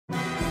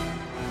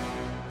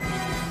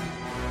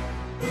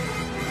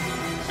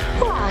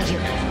are you?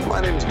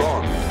 My name's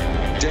Bond.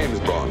 James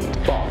Bond.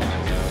 Bond.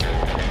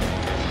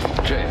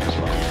 James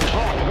Bond.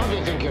 Bond, what do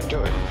you think you're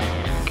doing?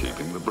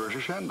 Keeping the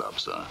British end up,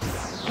 sir.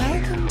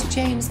 Welcome to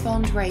James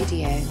Bond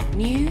Radio.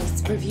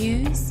 News,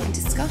 reviews, and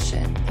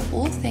discussion of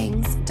all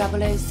things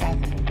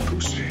 007.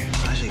 Pussy.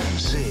 As you can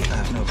see, I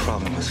have no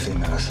problem with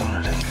female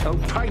authority. Oh,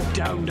 pipe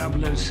down,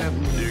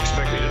 007. Do you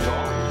expect me to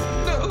talk?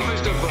 No,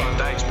 Mr.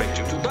 Bond, I expect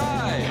you to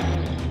die.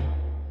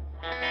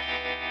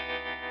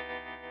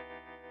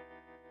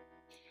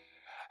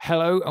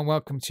 Hello and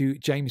welcome to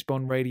James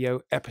Bond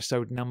Radio,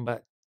 episode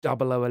number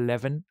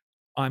 0011.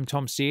 I'm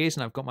Tom Sears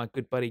and I've got my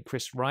good buddy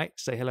Chris Wright.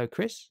 Say hello,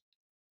 Chris.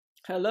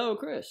 Hello,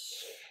 Chris.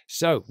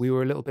 So we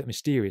were a little bit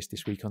mysterious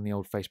this week on the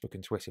old Facebook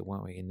and Twitter,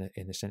 weren't we?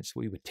 In the sense that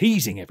we were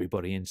teasing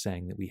everybody and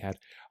saying that we had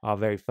our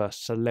very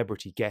first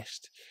celebrity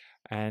guest,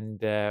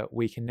 and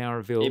we can now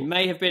reveal it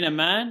may have been a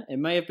man, it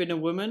may have been a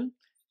woman,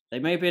 they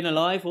may have been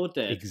alive or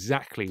dead.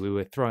 Exactly. We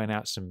were throwing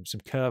out some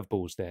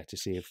curveballs there to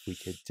see if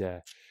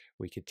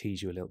we could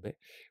tease you a little bit.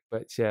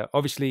 But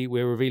obviously,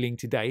 we're revealing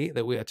today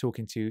that we are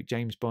talking to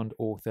James Bond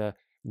author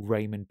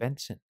Raymond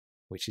Benson,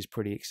 which is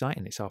pretty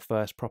exciting. It's our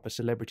first proper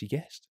celebrity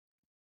guest.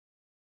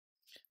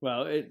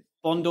 Well,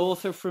 Bond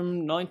author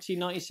from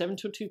 1997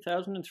 to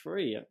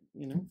 2003.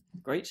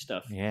 Great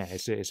stuff. Yeah,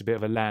 it's a bit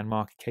of a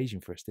landmark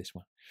occasion for us, this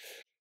one.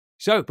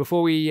 So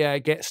before we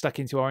get stuck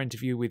into our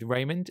interview with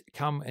Raymond,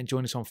 come and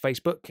join us on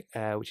Facebook,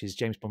 which is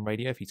James Bond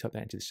Radio, if you type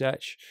that into the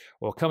search,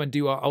 or come and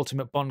do our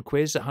ultimate Bond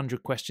quiz,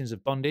 100 questions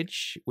of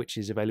bondage, which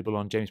is available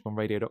on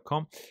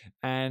jamesbondradio.com.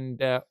 And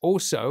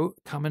also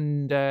come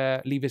and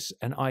leave us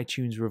an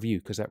iTunes review,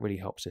 because that really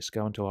helps us.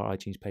 Go onto our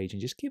iTunes page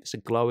and just give us a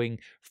glowing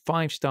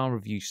 5-star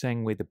review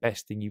saying we're the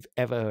best thing you've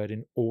ever heard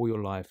in all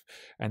your life.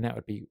 And that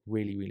would be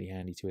really, really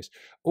handy to us.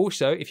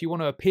 Also, if you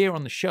want to appear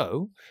on the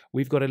show,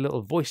 we've got a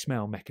little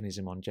voicemail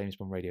mechanism on jamesbondradio.com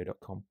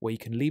where you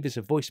can leave us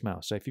a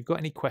voicemail. So if you've got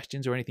any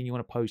questions or anything you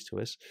want to pose to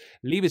us,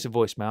 leave us a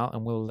voicemail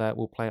and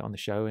we'll play it on the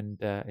show, and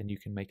you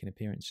can make an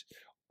appearance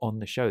on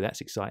the show.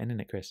 That's exciting, isn't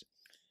it, Chris?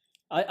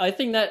 I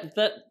think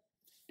that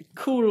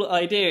cool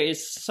idea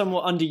is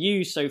somewhat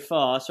underused so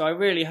far, so I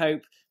really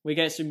hope we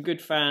get some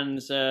good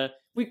fans,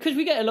 because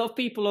we get a lot of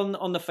people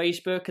on the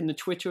Facebook and the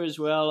Twitter as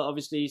well,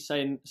 obviously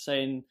saying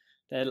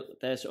their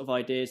sort of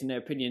ideas and their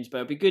opinions, but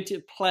it'd be good to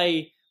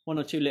play one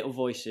or two little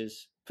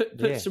voices.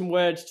 Put some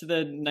words to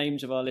the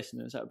names of our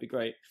listeners. That would be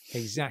great.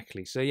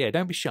 Exactly. So yeah,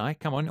 don't be shy.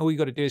 Come on. All you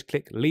got to do is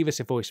leave us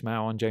a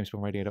voicemail on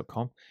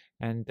jamesbondradio.com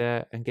and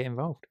get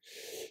involved.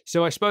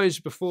 So I suppose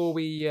before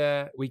we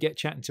get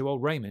chatting to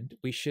old Raymond,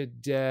 we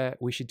should do a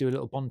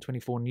little Bond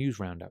 24 news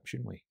roundup,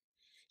 shouldn't we?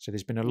 So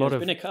there's been a lot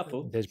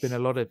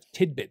of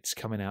tidbits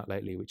coming out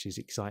lately, which is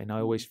exciting. I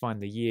always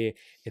find the year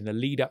in the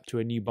lead up to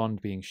a new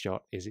Bond being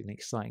shot is an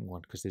exciting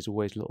one, because there's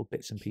always little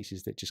bits and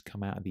pieces that just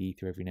come out of the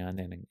ether every now and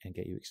then and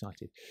get you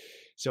excited.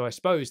 So I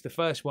suppose the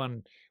first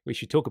one we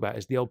should talk about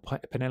is the old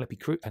Penelope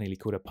Cruz. I nearly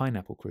called her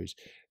Pineapple Cruise.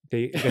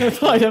 The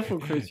Pineapple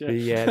Cruise,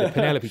 yeah. The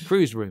Penelope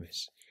Cruz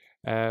rumours,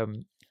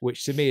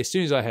 which to me, as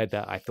soon as I heard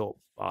that, I thought,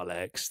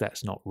 bollocks,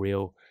 that's not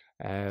real.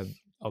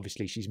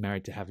 Obviously, she's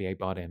married to Javier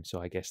Bardem, so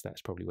I guess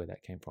that's probably where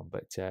that came from.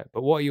 But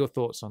what are your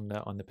thoughts on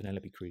the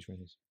Penelope Cruz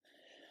rumours?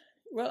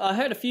 Well, I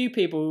heard a few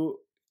people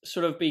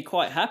sort of be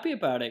quite happy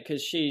about it,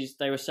 because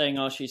they were saying,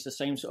 she's the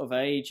same sort of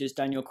age as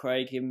Daniel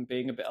Craig, him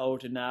being a bit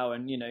older now,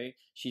 and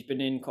she's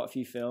been in quite a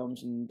few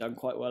films and done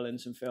quite well in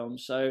some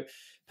films. So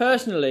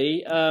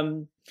personally,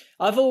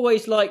 I've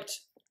always liked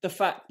the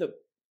fact that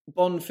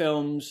Bond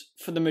films,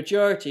 for the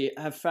majority,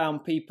 have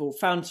found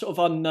sort of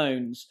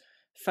unknowns.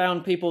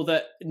 Found people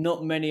that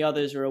not many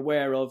others are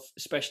aware of,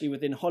 especially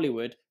within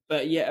Hollywood,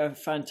 but yet are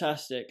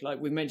fantastic. Like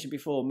we mentioned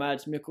before,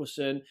 Mads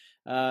Mikkelsen,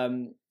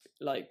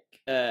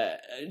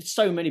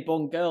 so many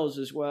Bond girls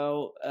as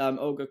well,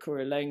 Olga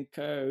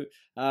Kurylenko,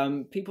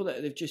 people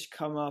that have just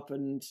come up,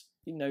 and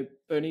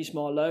Bernice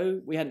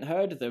Marlowe, we hadn't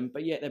heard of them,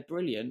 but yet they're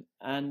brilliant.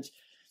 And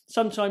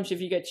sometimes if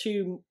you get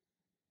too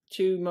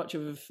much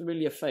of a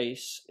familiar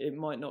face, it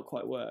might not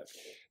quite work.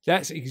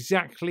 That's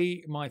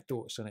exactly my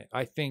thoughts on it.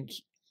 I think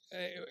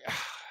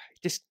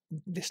just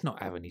let's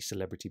not have any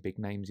celebrity big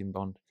names in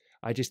Bond.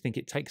 I just think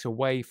it takes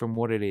away from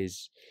what it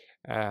is.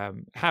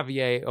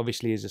 Javier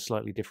obviously is a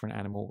slightly different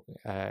animal,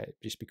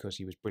 just because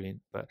he was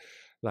brilliant. But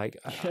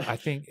I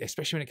think,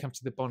 especially when it comes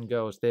to the Bond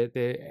girls,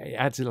 it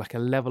adds like a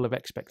level of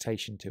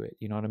expectation to it.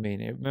 You know what I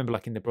mean? I remember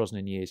like in the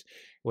Brosnan years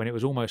when it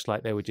was almost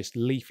like they were just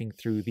leafing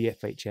through the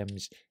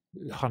FHM's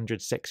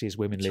 100 sexiest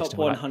women list. Top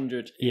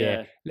 100. Like,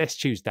 yeah, let's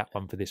choose that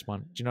one for this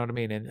one. Do you know what I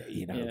mean?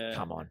 And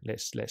come on,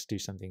 let's do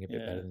something a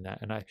bit better than that.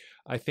 And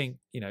I think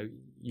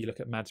you look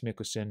at Mads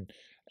Mikkelsen.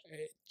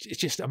 It's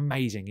just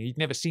amazing. You'd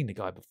never seen the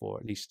guy before,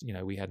 at least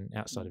we hadn't,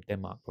 outside of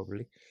Denmark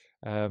probably,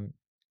 and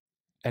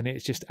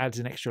it just adds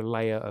an extra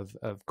layer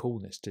of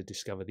coolness to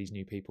discover these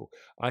new people.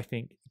 I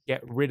think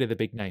get rid of the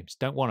big names.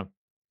 Don't want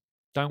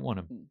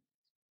them.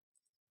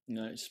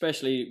 No,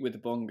 especially with the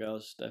Bond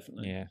girls,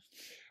 definitely. Yeah.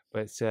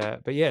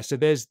 But yeah, so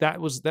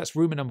that's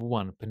rumor number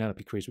one,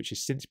 Penelope Cruz, which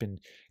has since been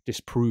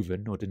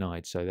disproven or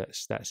denied. So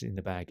that's in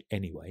the bag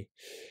anyway.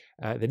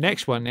 The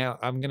next one now,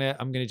 I'm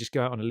gonna just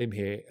go out on a limb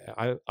here.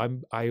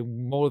 I'm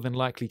more than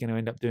likely going to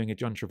end up doing a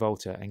John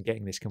Travolta and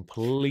getting this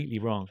completely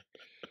wrong.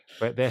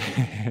 But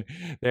there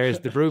is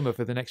the rumor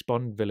for the next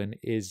Bond villain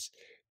is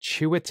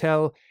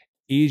Chiwetel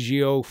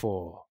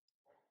Ejiofor.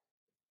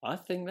 I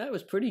think that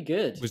was pretty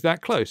good. Was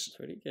that close?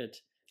 Pretty good.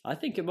 I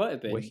think it might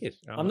have been. Wicked.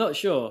 I'm not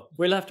sure.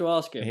 We'll have to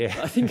ask him. Yeah.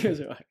 I think it was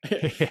all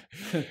right. Yeah.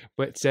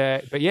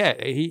 But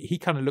yeah, he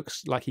kind of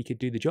looks like he could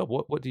do the job.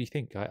 What do you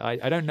think? I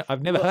don't know.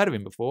 I've never heard of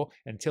him before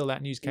until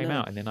that news came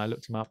out, and then I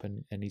looked him up,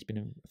 and he's been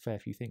in a fair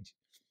few things.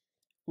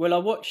 Well, I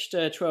watched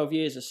 12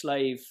 Years a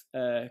Slave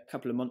a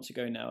couple of months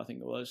ago now, I think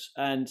it was,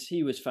 and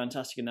he was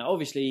fantastic in that.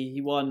 Obviously,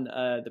 he won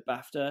the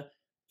BAFTA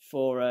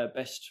for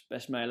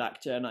best male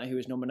actor, and he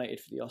was nominated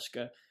for the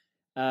Oscar.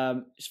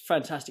 It's a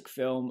fantastic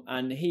film,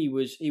 and he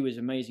was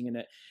amazing in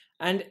it.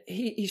 And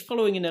he's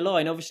following in a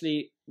line.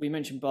 Obviously, we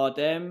mentioned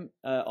Bardem,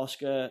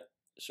 Oscar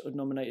sort of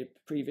nominated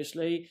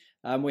previously.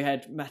 We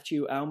had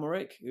Matthew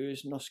Almeric, who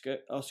is an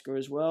Oscar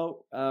as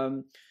well.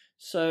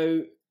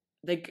 So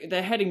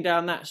they're heading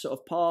down that sort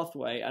of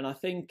pathway, and I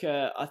think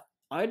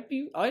I'd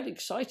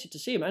excited to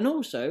see him. And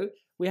also,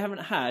 we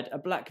haven't had a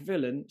black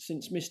villain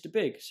since Mr.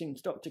 Big, since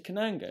Dr.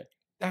 Kananga.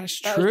 That was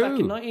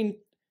true. back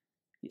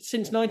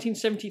since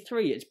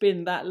 1973. It's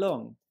been that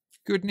long.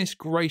 Goodness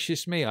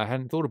gracious me! I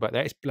hadn't thought about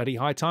that. It's bloody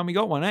high time we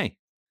got one, eh?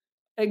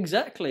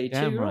 Exactly.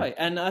 Damn too right.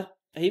 And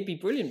he'd be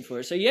brilliant for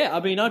it. So yeah,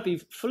 I mean, I'd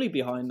be fully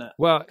behind that.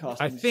 Well,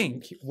 casting I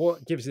think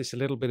what gives this a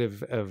little bit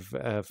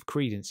of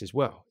credence as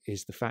well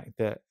is the fact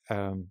that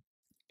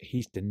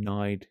he's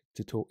denied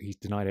to talk. He's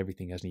denied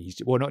everything, hasn't he?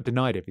 He's not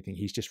denied everything.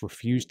 He's just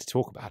refused to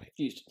talk about it.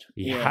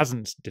 He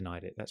hasn't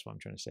denied it. That's what I'm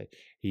trying to say.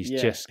 He's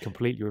just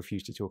completely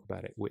refused to talk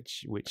about it,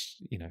 which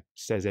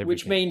says everything.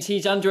 Which means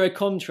he's under a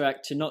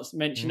contract to not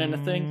mention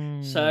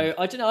anything. So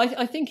I don't know.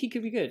 I think he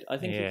could be good. I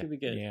think he could be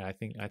good. Yeah, I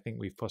think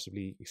we've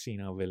possibly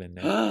seen our villain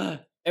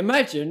there.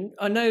 Imagine,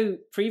 I know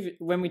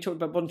when we talked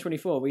about Bond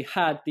 24, we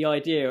had the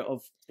idea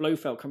of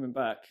Blofeld coming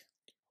back.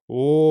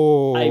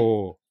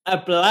 Oh, a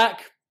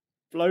black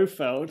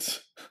Blofeld.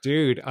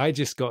 Dude, I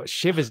just got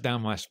shivers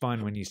down my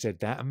spine when you said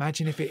that.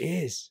 Imagine if it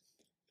is.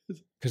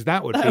 Because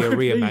that would be a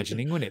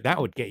reimagining, wouldn't it?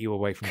 That would get you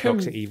away from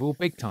Dr. Evil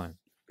big time.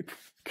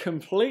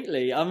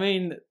 Completely. I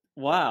mean,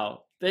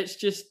 wow. Let's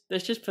just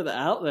put that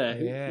out there.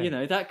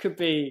 Yeah. That could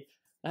be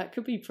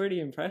pretty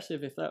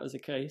impressive if that was the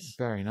case.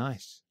 Very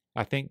nice.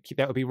 I think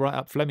that would be right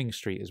up Fleming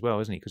Street as well,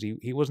 isn't he? Because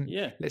he wasn't,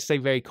 let's say,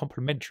 very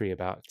complimentary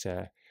about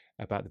the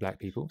black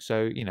people.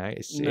 So it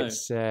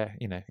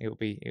will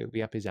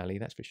be up his alley,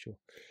 that's for sure.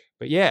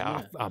 But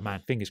oh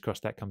man, fingers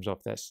crossed that comes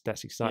off. That's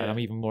exciting. I'm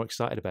even more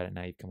excited about it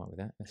now you've come up with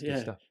that. That's good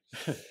stuff.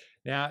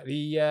 Now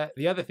the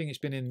other thing that's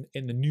been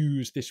in the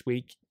news this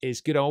week is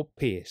good old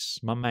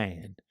Pierce, my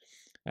man.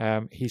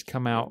 He's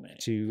come out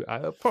to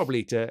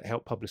probably to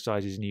help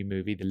publicise his new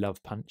movie, The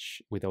Love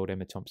Punch, with old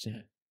Emma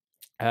Thompson.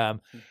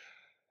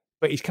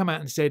 But he's come out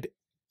and said,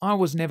 I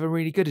was never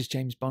really good as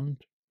James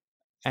Bond.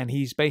 And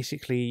he's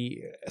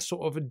basically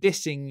sort of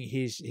dissing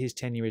his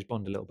tenure as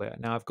Bond a little bit.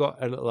 Now, I've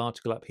got a little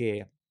article up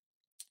here,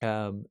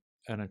 and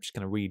I'm just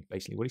going to read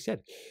basically what he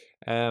said.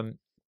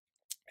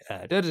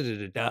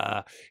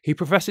 He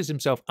professes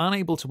himself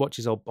unable to watch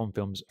his old Bond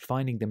films,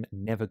 finding them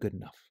never good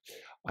enough.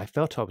 I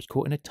felt I was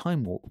caught in a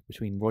time warp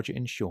between Roger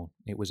and Sean.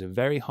 It was a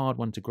very hard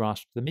one to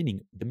grasp the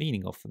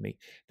meaning of for me.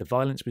 The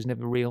violence was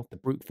never real. The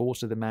brute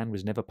force of the man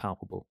was never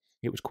palpable.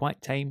 It was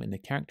quite tame, and the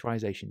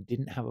characterization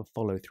didn't have a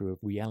follow-through of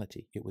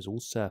reality. It was all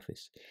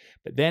surface.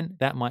 But then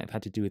that might have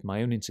had to do with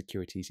my own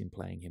insecurities in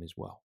playing him as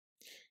well.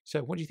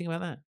 So what do you think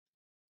about that?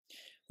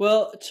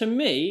 Well, to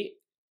me,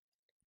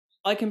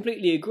 I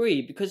completely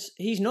agree, because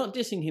he's not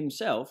dissing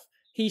himself.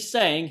 He's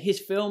saying his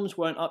films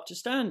weren't up to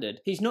standard.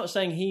 He's not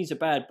saying he's a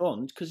bad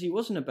Bond, because he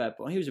wasn't a bad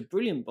Bond. He was a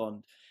brilliant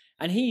Bond.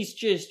 And he's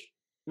just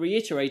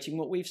reiterating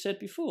what we've said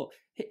before.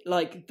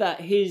 Like that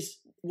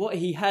what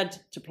he had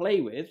to play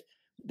with,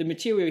 the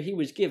material he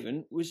was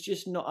given was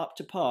just not up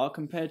to par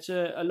compared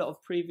to a lot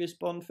of previous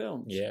Bond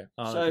films. Yeah,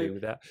 I agree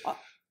with that.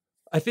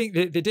 I think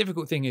the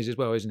difficult thing is as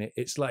well, isn't it?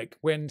 It's like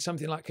when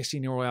something like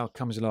Casino Royale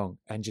comes along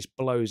and just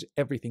blows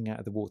everything out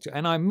of the water.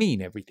 And I mean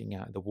everything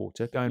out of the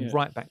water, going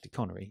right back to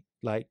Connery.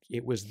 Like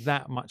it was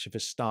that much of a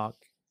stark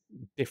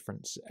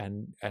difference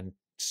and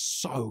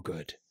so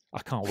good. I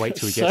can't wait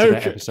till we get to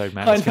that episode,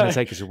 man. It's going to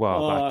take us a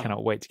while, but I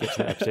cannot wait to get to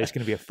that episode. It's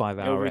going to be a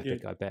 5-hour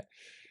epic, I bet.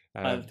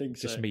 I think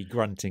so. Just me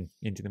grunting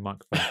into the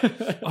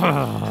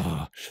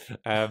microphone.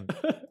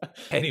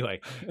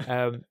 Anyway,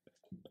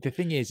 the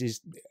thing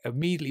is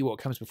immediately what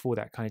comes before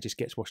that kind of just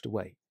gets washed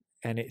away,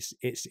 and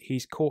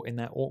he's caught in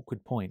that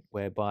awkward point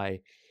whereby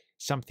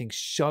something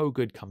so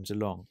good comes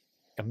along,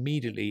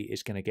 immediately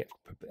it's going to get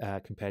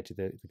compared to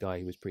the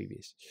guy who was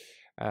previous.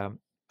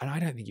 And I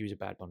don't think he was a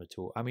bad Bond at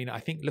all. I mean, I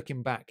think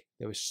looking back,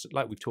 there was,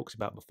 like we've talked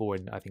about before,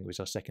 and I think it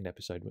was our second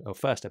episode, or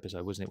first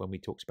episode, wasn't it, when we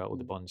talked about all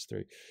the Bonds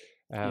through.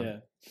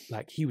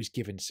 Like, he was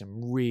given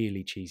some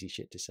really cheesy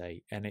shit to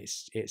say, and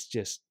it's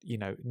just, you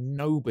know,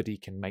 nobody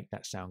can make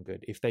that sound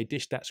good. If they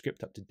dished that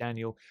script up to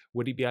Daniel,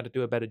 would he be able to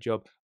do a better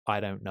job?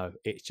 I don't know.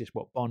 It's just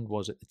what Bond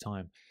was at the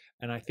time.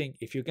 And I think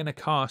if you're going to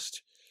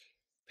cast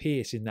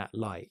Pierce in that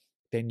light,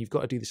 then you've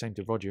got to do the same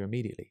to Roger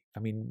immediately.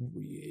 I mean,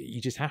 you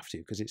just have to,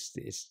 because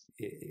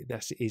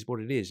that is what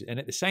it is. And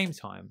at the same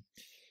time,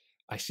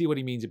 I see what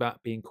he means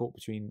about being caught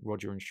between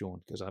Roger and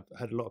Sean, because I've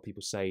heard a lot of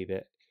people say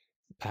that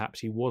perhaps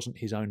he wasn't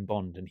his own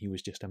Bond and he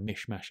was just a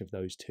mishmash of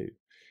those two.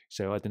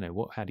 So I don't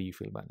know. How do you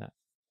feel about that?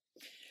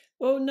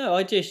 Well, no,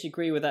 I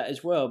disagree with that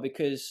as well,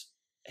 because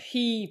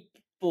he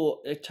brought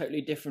a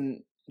totally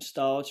different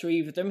style to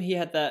either of them. He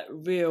had that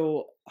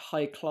real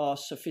high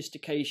class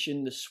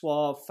sophistication, the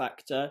suave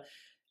factor.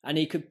 And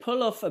he could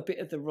pull off a bit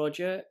of the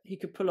Roger. He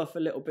could pull off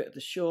a little bit of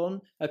the Sean.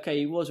 Okay,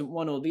 he wasn't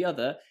one or the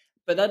other,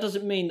 but that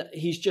doesn't mean that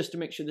he's just a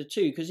mixture of the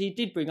two, because he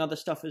did bring other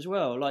stuff as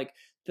well, like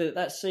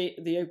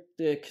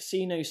the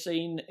casino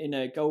scene in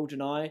a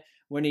GoldenEye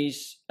when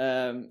he's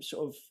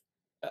sort of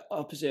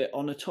opposite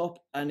on the top,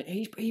 and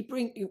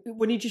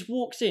when he just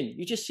walks in,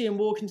 you just see him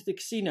walk into the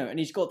casino, and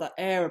he's got that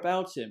air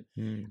about him,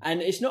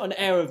 and it's not an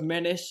air of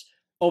menace,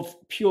 of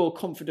pure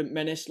confident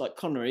menace like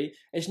Connery.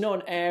 It's not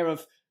an air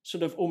of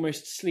sort of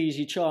almost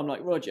sleazy charm like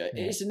Roger.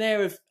 Yeah. It's an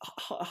air of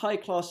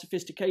high-class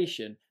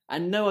sophistication,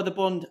 and no other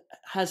Bond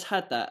has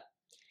had that,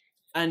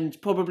 and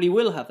probably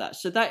will have that.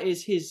 So that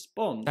is his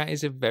Bond. That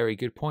is a very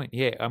good point.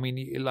 Yeah, I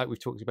mean, like we've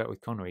talked about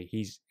with Connery,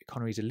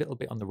 Connery's a little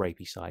bit on the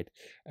rapey side,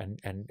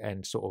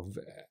 and sort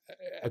of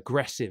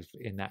aggressive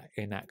in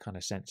that kind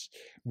of sense.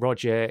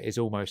 Roger is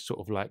almost sort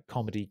of like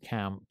comedy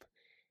camp,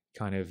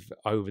 kind of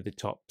over the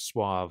top,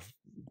 suave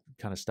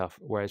kind of stuff,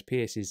 whereas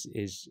Pierce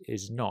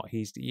is not.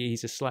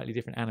 He's a slightly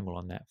different animal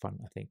on that front,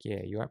 I think.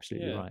 Yeah, you're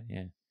absolutely right.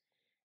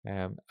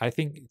 Yeah, I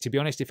think, to be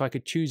honest, if I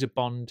could choose a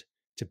Bond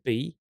to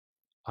be,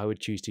 I would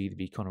choose to either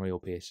be Connery or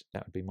Pierce.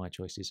 That would be my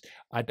choices.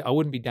 I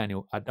wouldn't be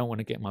Daniel. I don't want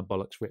to get my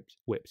bollocks whipped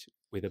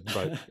with a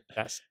rope.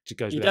 That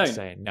goes without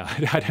saying. No,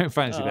 I don't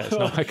fancy that. It's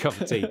not my cup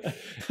of tea.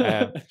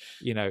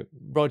 You know,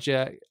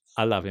 Roger,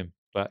 I love him,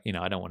 but you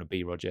know, I don't want to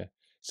be Roger.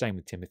 Same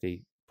with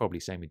Timothy. Probably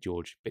same with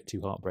George. Bit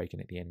too heartbreaking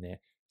at the end there.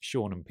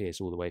 Sean and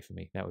Pierce all the way for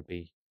me. That would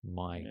be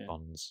my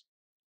Bonds.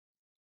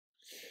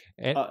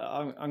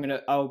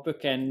 I'll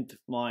bookend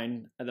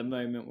mine at the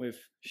moment with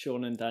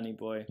Sean and Danny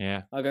Boy.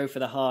 Yeah, I'll go for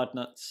the hard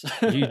nuts.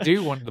 You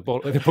do want the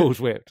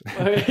balls whipped.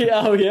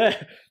 Oh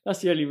yeah, that's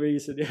the only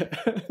reason.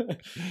 Yeah.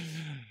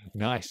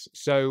 Nice.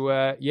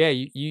 So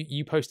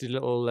you posted a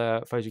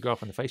little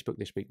photograph on the Facebook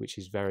this week, which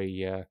is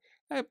very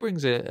it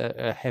brings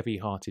a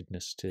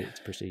heavy-heartedness to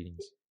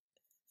proceedings.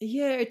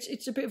 Yeah,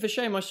 it's a bit of a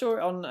shame. I saw it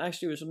on,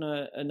 actually it was on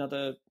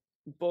another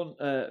Bond,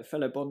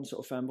 fellow Bond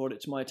sort of fan brought it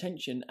to my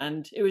attention,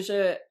 and it was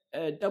a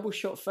double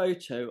shot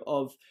photo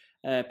of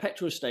a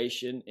petrol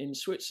station in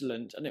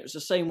Switzerland, and it was the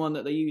same one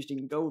that they used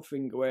in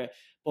Goldfinger, where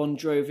Bond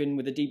drove in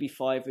with a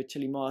DB5 with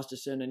Tilly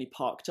Masterson, and he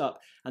parked up,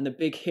 and the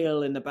big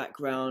hill in the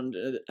background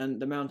and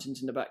the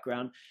mountains in the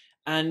background.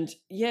 And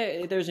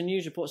yeah, there was a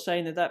news report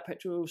saying that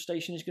petrol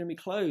station is going to be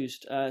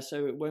closed,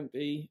 so it won't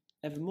be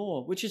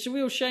evermore, which is a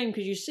real shame,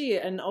 because you see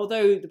it, and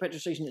although the petrol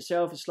station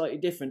itself is slightly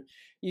different,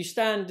 you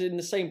stand in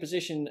the same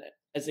position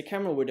as the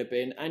camera would have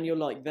been, and you're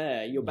like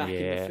you're back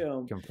in the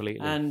film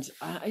completely. And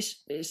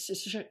it's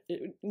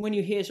when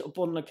you hear sort of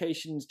Bond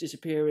locations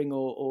disappearing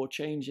or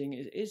changing,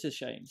 it is a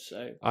shame.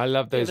 So I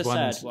love those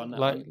ones,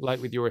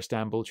 like with your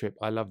Istanbul trip.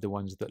 I love the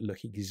ones that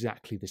look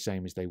exactly the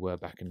same as they were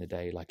back in the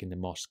day, like in the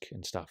mosque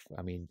and stuff.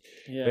 I mean,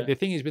 but the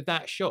thing is, with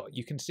that shot,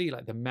 you can see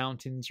like the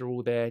mountains are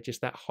all there.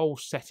 Just that whole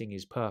setting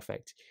is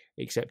perfect,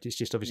 except it's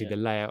just obviously the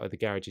layout of the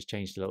garage has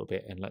changed a little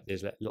bit, and like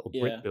there's that little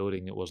brick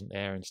building that wasn't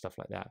there and stuff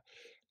like that.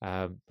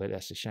 But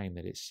that's a shame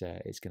that it's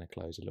going to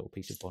close. A little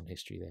piece of Bond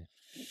history there.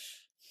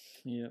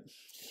 Yeah,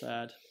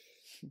 sad.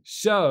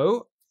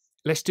 So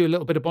let's do a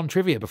little bit of Bond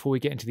trivia before we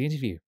get into the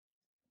interview.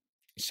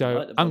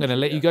 So I'm going to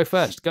let you go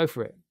first. Go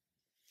for it.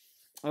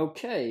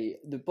 Okay,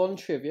 the Bond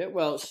trivia.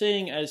 Well,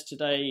 seeing as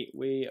today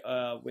we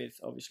are with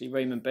obviously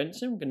Raymond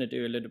Benson, we're going to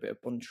do a little bit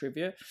of Bond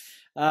trivia.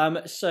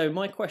 So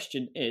my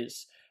question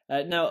is,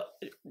 now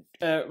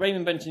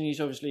Raymond Benson, he's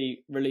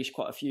obviously released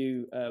quite a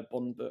few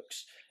Bond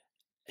books.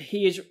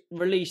 He has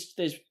released,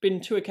 there's been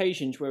 2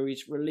 occasions where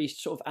he's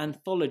released sort of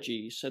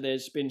anthologies. So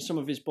there's been some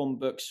of his Bond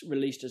books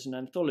released as an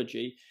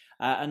anthology.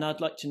 And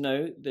I'd like to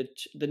know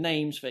the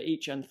names for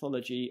each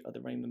anthology of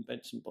the Raymond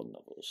Benson Bond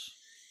novels.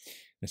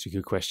 That's a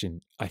good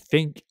question. I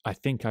think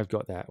I've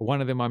got that.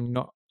 One of them, I'm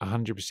not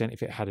 100%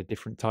 if it had a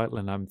different title,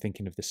 and I'm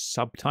thinking of the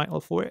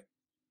subtitle for it.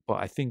 But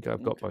I think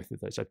I've got both of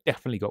those. I've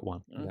definitely got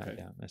one. Okay.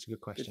 That's a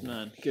good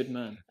question. Good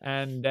man.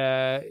 And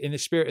in the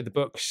spirit of the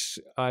books,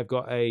 I've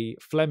got a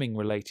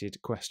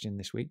Fleming-related question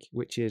this week,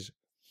 which is,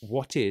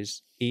 what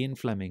is Ian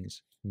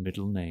Fleming's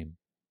middle name?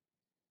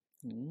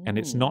 And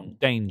it's not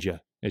Danger,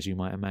 as you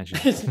might imagine.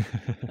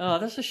 Oh,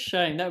 that's a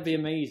shame. That would be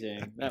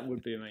amazing. That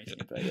would be amazing.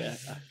 But yeah.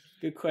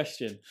 Good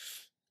question.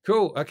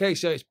 Cool. Okay,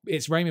 so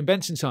it's Raymond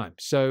Benson time.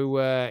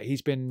 So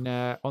he's been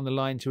on the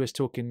line to us,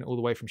 talking all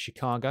the way from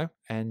Chicago.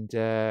 And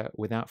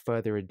without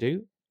further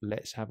ado,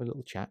 let's have a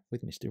little chat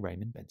with Mr.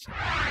 Raymond Benson.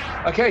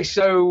 Okay,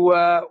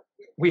 so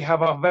we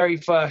have our very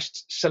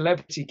first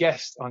celebrity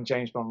guest on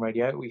James Bond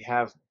Radio. We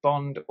have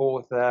Bond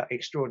author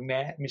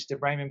extraordinaire,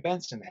 Mr. Raymond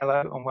Benson.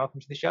 Hello and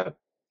welcome to the show.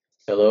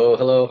 Hello.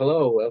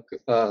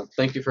 Welcome.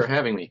 Thank you for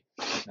having me.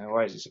 No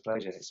worries, it's a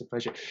pleasure. It's a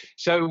pleasure.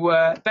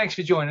 So thanks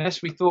for joining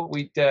us. We thought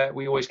we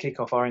always kick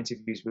off our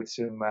interviews with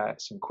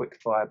some quick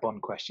fire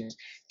Bond questions,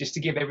 just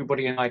to give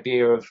everybody an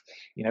idea of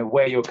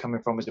where you're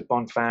coming from as a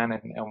Bond fan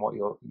and what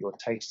your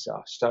tastes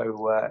are.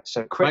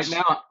 So Chris,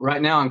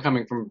 right now I'm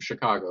coming from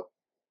Chicago.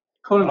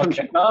 Calling from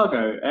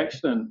Chicago,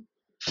 excellent.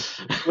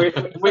 We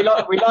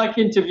like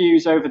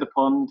interviews over the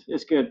pond.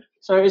 It's good.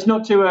 So it's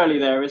not too early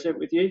there, is it,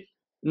 with you?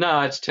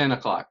 No, it's 10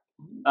 o'clock.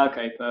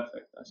 Okay,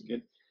 perfect. That's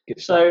good.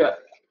 So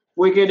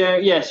we're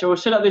gonna so we'll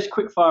set up this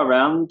quick fire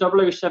round,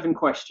 007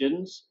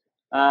 questions.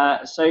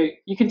 So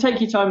you can take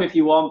your time if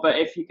you want, but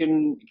if you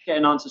can get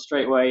an answer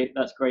straight away,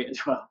 that's great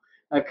as well.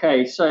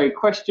 Okay, so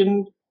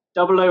question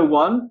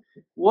 001: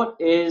 what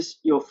is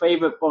your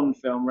favourite Bond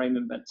film,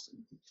 Raymond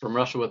Benson? From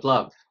Russia with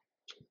Love.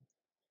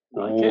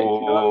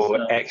 Oh,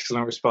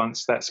 excellent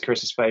response. That's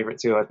Chris's favourite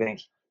too, I think.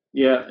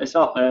 Yeah, it's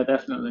up there,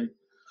 definitely.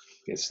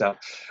 Good stuff.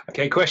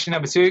 Okay, question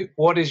number 2.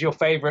 What is your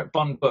favourite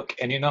Bond book?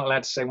 And you're not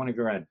allowed to say one of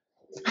your own.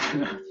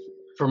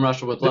 From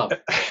Russia with Love.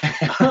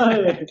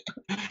 There's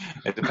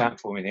a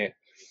platform in here.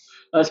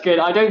 That's good.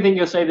 I don't think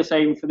you'll say the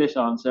same for this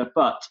answer,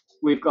 but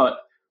we've got,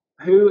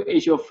 who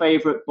is your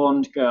favourite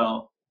Bond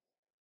girl?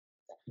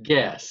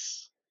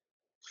 Guess.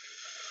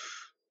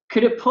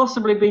 Could it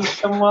possibly be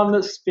someone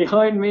that's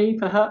behind me,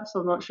 perhaps?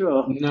 I'm not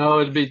sure. No,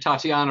 it'd be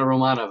Tatiana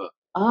Romanova.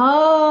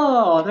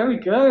 Oh, there we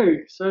go.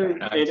 So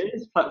it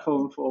is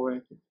platform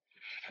forward.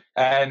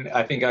 And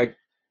I think I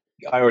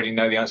already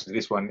know the answer to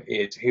this one.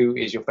 Is who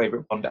is your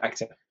favourite Bond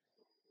actor?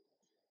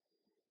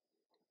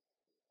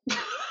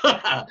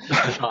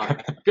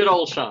 Sean. Good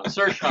old Sean.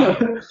 Sir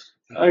Sean.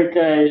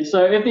 Okay,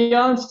 so if the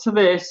answer to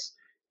this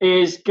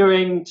is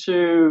going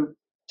to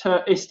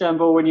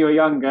Istanbul when you were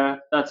younger,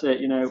 that's it.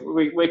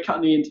 We're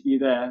cutting the interview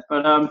there.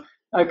 But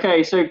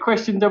okay, so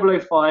question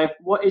 005: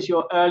 what is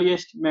your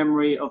earliest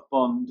memory of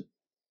Bond?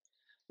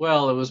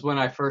 Well, it was when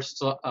I first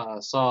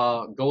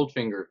saw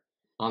Goldfinger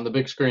on the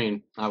big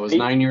screen. I was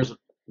 9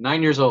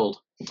 years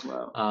old.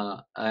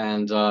 Wow.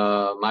 And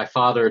my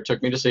father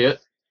took me to see it,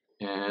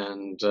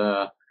 and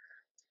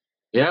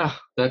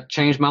that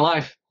changed my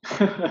life.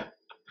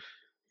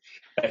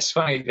 It's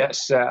funny.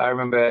 I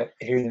remember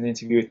hearing an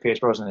interview with Pierce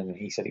Brosnan, and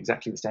he said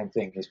exactly the same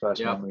thing. His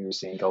first memory was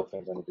seeing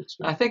Goldfinger on the big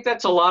screen. I think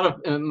that's a lot of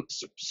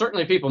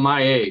certainly people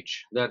my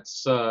age.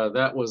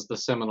 That was the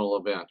seminal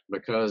event,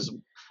 because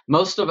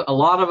a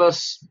lot of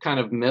us kind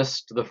of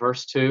missed the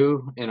first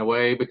two in a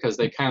way, because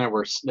they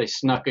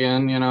snuck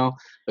in,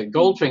 But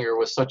Goldfinger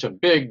was such a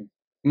big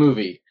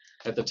movie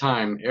at the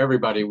time;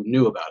 everybody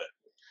knew about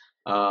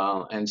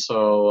it, and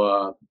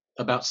so.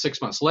 About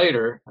 6 months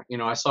later,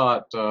 I saw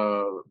it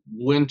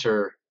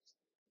winter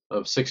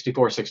of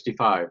 64,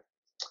 65.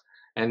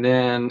 And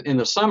then in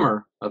the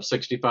summer of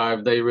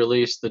 65, they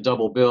released the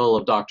double bill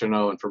of Dr.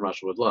 No and From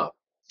Russia with Love.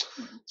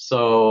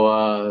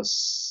 So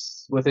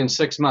within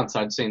 6 months,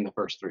 I'd seen the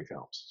first 3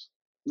 films.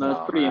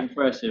 That's pretty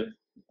impressive.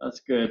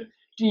 That's good.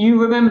 Do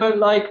you remember,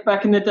 like,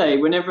 back in the day,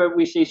 whenever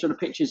we see sort of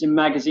pictures in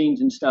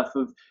magazines and stuff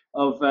of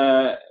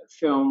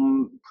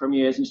film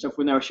premieres and stuff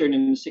when they were shown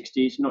in the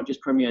 60s, not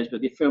just premieres,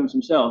 but the films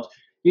themselves,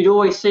 you'd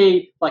always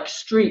see, like,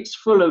 streets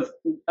full of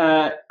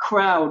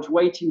crowds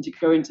waiting to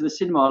go into the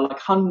cinema, like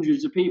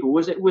hundreds of people.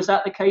 Was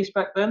that the case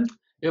back then?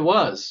 It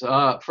was.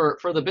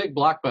 For the big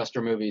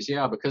blockbuster movies,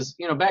 yeah, because,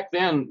 back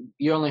then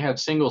you only had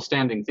single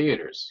standing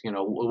theaters,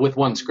 with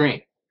one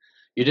screen.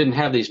 You didn't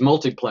have these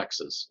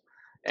multiplexes.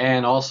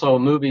 And also,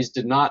 movies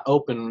did not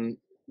open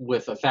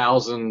with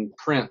 1,000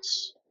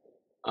 prints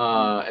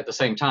at the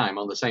same time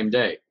on the same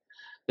day.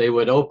 They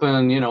would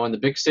open, in the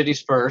big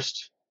cities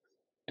first,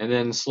 and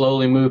then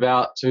slowly move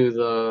out to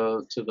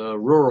the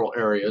rural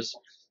areas.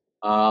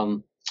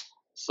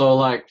 So,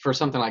 like, for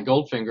something like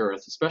Goldfinger,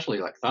 especially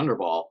like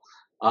Thunderball,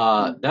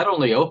 that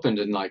only opened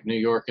in like New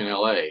York and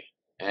L.A.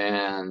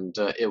 And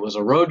it was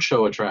a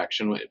roadshow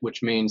attraction,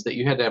 which means that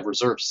you had to have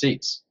reserved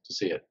seats to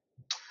see it.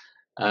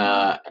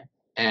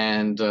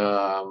 And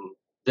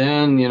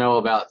then,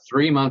 about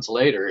 3 months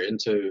later,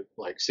 into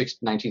like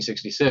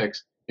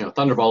 1966,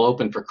 Thunderball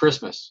opened for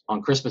Christmas,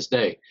 on Christmas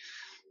Day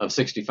of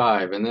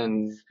 65. And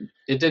then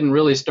it didn't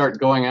really start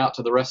going out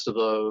to the rest of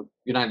the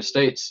United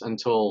States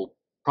until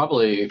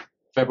probably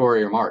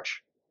February or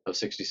March of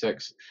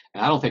 66.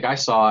 And I don't think I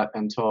saw it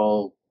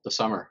until the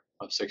summer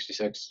of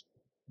 66.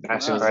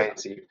 That's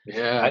crazy.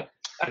 Yeah.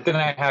 I don't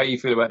know how you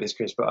feel about this,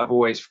 Chris, but I've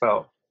always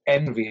felt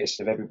envious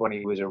of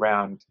everybody who was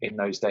around in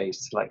those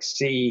days to like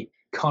see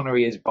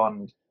Connery as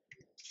Bond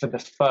for the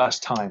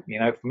first time.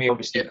 For me,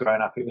 obviously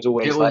growing up, it was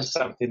always like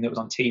something that was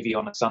on TV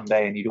on a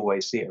Sunday and you'd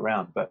always see it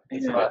around. But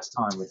the first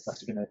time, it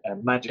must have been a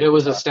magic. It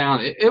was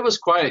astounding. It was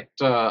quite.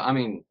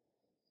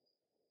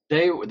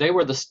 they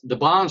were the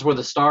Bonds were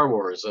the Star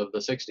Wars of the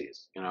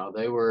 '60s. You know,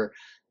 they were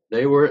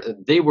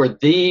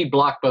the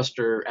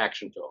blockbuster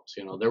action films.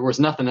 You know, there was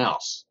nothing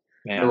else.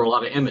 Yeah. There were a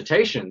lot of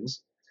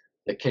imitations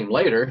that came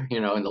later, you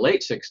know, in the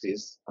late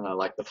 '60s,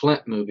 like the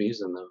Flint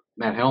movies and the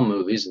Matt Helm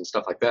movies and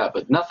stuff like that,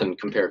 but nothing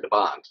compared to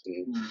Bond.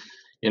 And,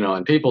 you know,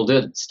 and people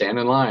did stand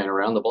in line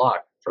around the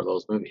block for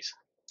those movies.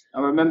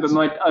 I remember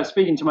I was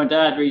speaking to my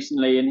dad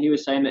recently, and he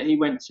was saying that he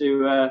went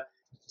to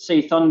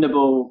see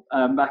Thunderball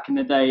back in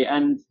the day,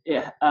 and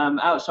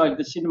outside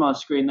the cinema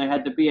screen they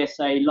had the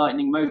BSA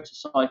Lightning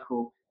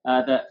motorcycle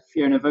that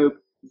Fiona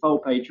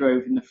Volpe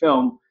drove in the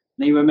film.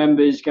 And he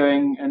remembers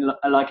going and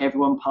like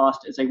everyone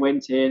passed as they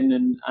went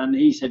in, and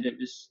he said it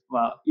was,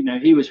 well, you know,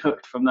 he was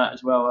hooked from that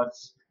as well.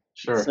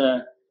 Sure.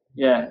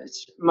 It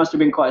must have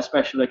been quite a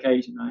special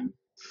occasion, I think.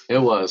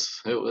 It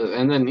was,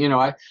 and then, you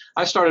know,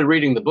 I started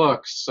reading the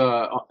books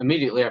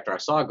immediately after I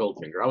saw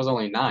Goldfinger. I was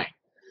only 9,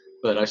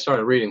 but I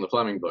started reading the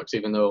Fleming books,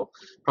 even though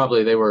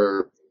probably they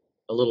were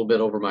a little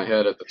bit over my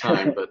head at the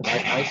time. But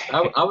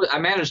I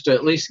managed to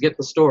at least get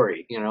the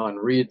story, you know, and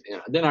read. You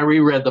know, then I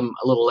reread them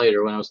a little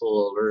later when I was a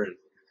little older.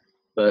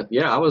 But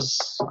yeah, I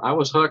was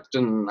hooked,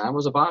 and I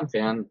was a Bond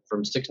fan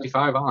from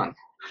 '65 on.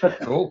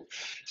 Cool.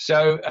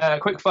 So,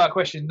 quick fire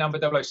question number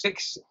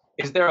 006: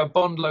 is there a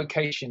Bond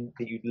location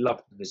that you'd love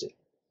to visit?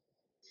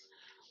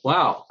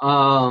 Wow.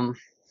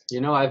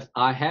 You know,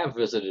 I have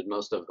visited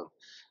most of them.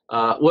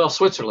 Well,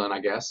 Switzerland, I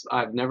guess.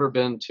 I've never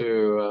been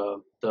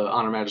to the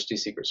On Her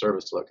Majesty's Secret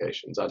Service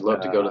locations. I'd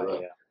love to go to the.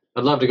 Yeah.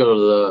 I'd love to go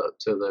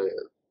to the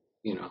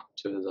you know,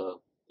 to the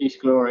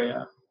East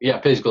Gloria. Yeah,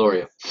 Piz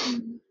Gloria.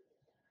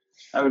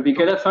 That would be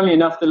good. Funny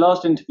enough, the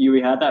last interview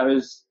we had, that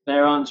was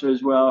their answer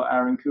as well,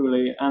 Aaron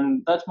Cooley,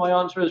 and that's my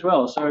answer as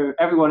well. So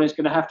everyone is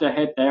going to have to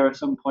head there at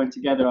some point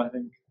together, I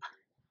think.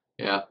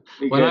 Yeah.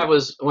 When I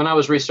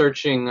was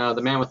researching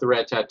The Man with the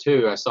Red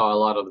Tattoo, I saw a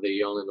lot of the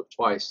You Only Live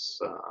Twice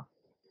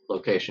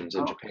locations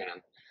in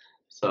Japan.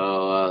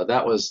 So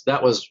that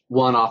was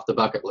one off the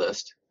bucket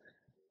list.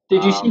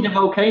 Did you see the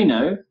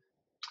volcano?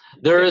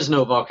 There is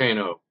no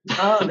volcano.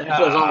 Oh,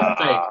 That was all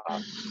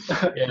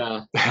fake.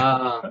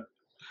 Yeah.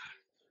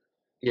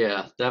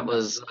 Yeah, that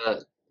was.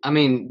 I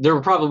mean, there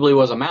probably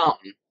was a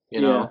mountain,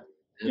 you know,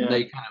 and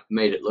they kind of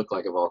made it look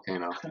like a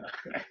volcano.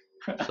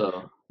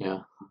 So yeah.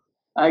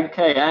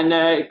 Okay,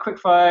 and quick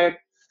fire,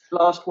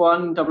 last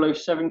one,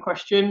 007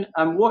 question.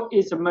 And what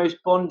is the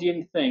most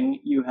Bondian thing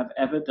you have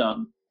ever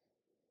done?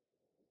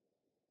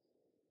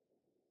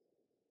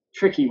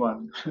 Tricky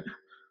one.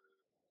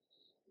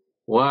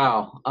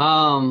 Wow.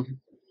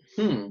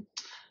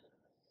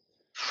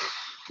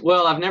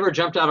 Well, I've never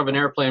jumped out of an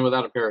airplane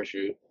without a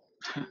parachute.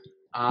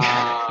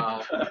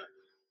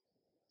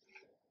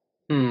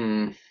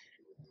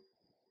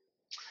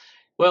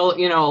 Well,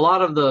 you know, a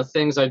lot of the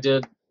things I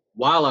did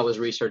while I was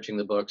researching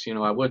the books, you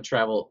know, I would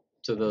travel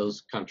to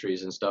those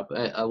countries and stuff.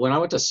 When I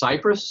went to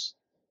Cyprus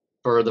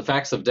for the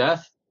Facts of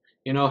Death,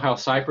 you know how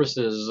Cyprus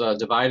is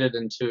divided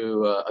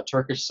into a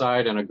Turkish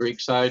side and a Greek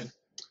side?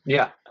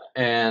 Yeah.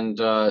 And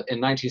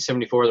in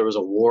 1974, there was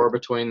a war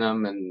between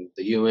them, and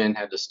the UN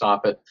had to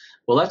stop it.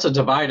 Well, that's a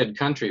divided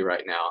country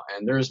right now,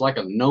 and there's like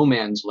a no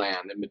man's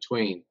land in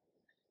between.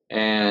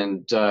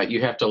 And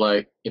you have to,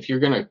 like, if you're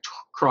going to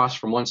cross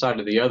from one side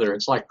to the other,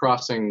 it's like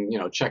crossing, you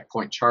know,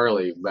 Checkpoint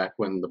Charlie back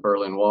when the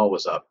Berlin Wall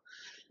was up.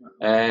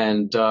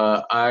 And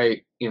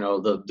you know,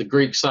 the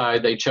Greek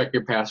side, they check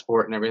your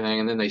passport and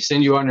everything, and then they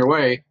send you on your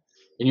way,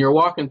 and you're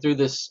walking through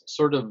this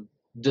sort of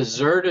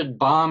deserted,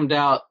 bombed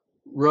out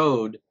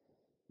road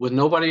with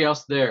nobody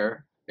else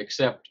there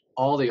except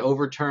all the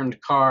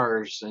overturned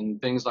cars and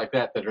things like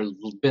that that have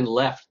been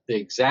left the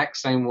exact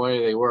same way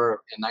they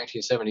were in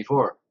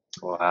 1974.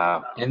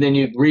 Wow. And then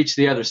you reach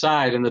the other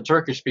side, and the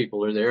Turkish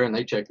people are there, and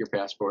they check your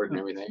passport and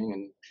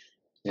everything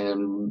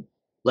and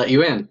let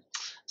you in.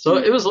 So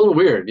it was a little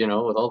weird, you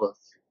know, with all the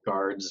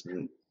guards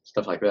and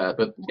stuff like that.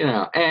 But, you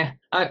know,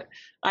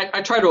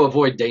 I try to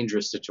avoid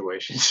dangerous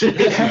situations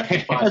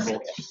if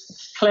possible.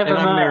 Clever and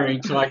I'm man.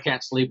 married, so I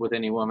can't sleep with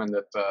any woman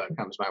that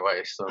comes my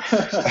way. So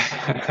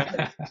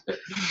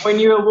When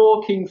you were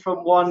walking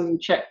from one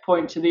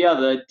checkpoint to the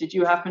other, did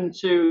you happen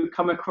to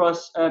come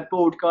across a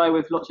bald guy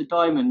with lots of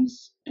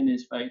diamonds in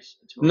his face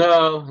at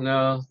all?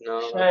 No.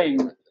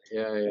 Shame.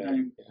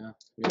 Yeah.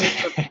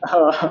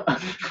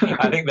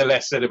 I think the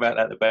less said about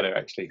that, the better,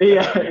 actually.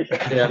 Yeah,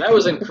 that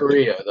was in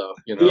Korea, though.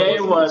 You know, yeah,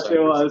 it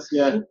was.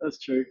 Yeah, that's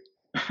true.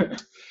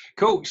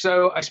 Cool.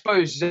 So I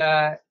suppose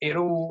it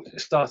all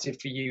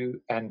started for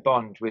you and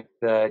Bond with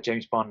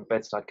James Bond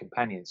Bedside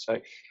Companion. So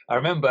I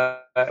remember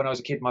when I was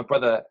a kid, my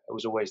brother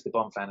was always the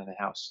Bond fan in the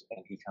house,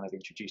 and he kind of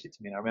introduced it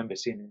to me. And I remember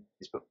seeing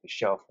this book on the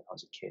shelf when I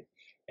was a kid,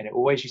 and it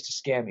always used to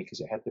scare me because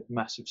it had the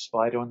massive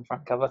spider on the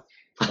front cover.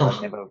 So I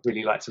never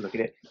really liked to look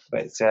at it.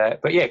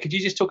 But yeah, could you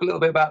just talk a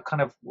little bit about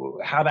kind of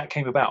how that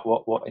came about?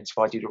 What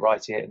inspired you to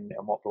write it, and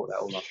what brought that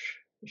all up?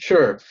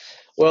 Sure.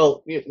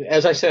 Well,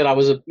 as I said, I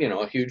was a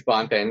huge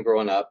Bond fan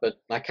growing up, but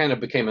I kind of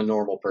became a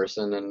normal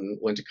person and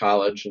went to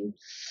college. And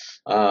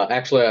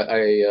actually,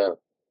 I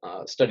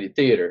studied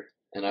theater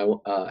And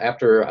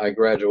after I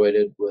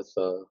graduated with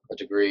a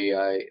degree,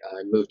 I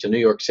moved to New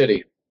York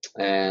City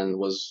and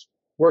was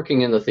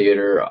working in the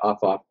theater,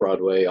 off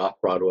Broadway,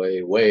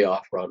 way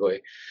off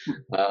Broadway,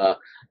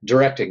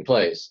 directing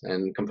plays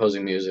and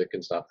composing music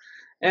and stuff.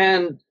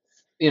 And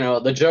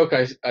the joke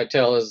I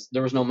tell is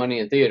there was no money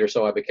in theater,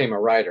 so I became a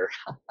writer.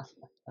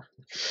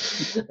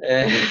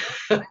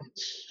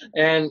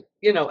 and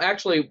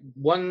actually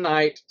one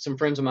night some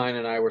friends of mine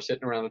and I were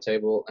sitting around the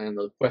table, and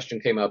the question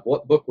came up,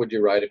 what book would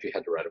you write if you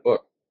had to write a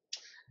book?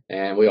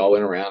 And we all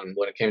went around, and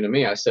when it came to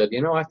me, I said,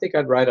 I think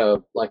I'd write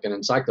an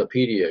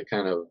encyclopedia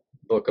kind of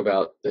book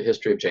about the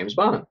history of James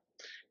Bond.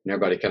 And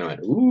everybody kind of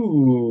went,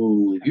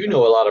 ooh, you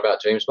know a lot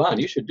about James Bond,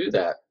 you should do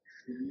that.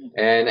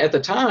 And at the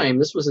time,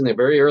 this was in the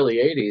very early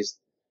 80s,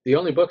 the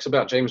only books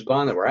about James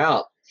Bond that were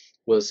out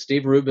was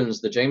Steve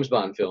Rubin's The James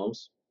Bond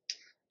films,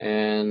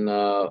 and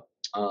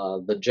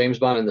the James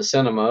Bond in the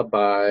Cinema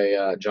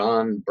by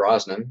John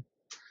Brosnan,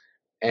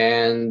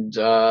 and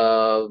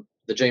the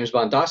James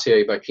Bond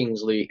Dossier by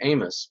Kingsley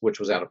Amis, which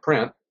was out of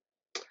print,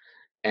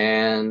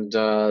 and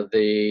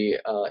the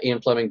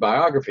Ian Fleming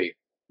biography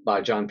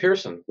by John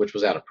Pearson, which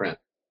was out of print.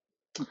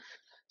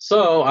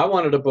 So I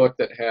wanted a book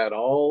that had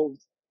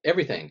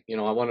everything.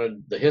 I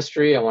wanted the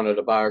history, I wanted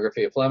a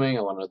biography of Fleming,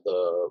 I wanted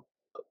the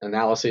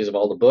analyses of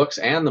all the books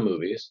and the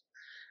movies,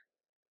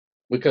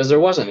 because there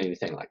wasn't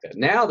anything like that.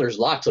 Now there's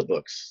lots of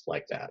books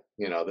like that.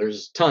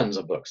 There's tons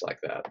of books like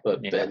that.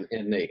 But in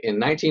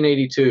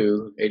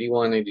 1982,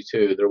 81,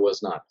 82, there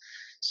was not.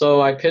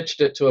 So I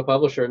pitched it to a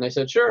publisher, and they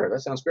said, sure,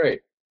 that sounds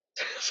great.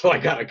 So I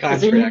got a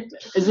contract.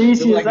 As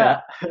easy as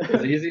that.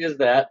 As easy as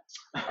that.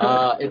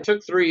 It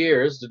took 3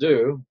 years to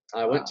do.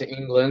 I went to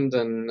England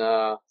and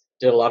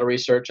did a lot of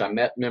research. I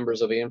met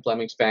members of Ian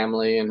Fleming's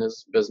family and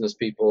his business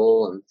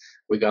people, and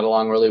we got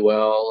along really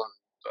well.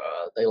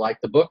 And they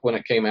liked the book when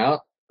it came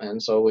out.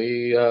 And so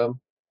we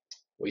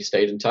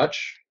stayed in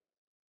touch,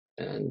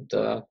 and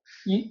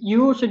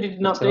you also did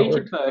an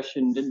updated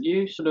version, didn't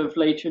you? Sort of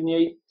later in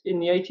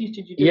the 80s,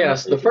 did you?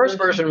 Yes, the first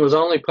version was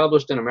only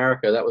published in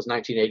America. That was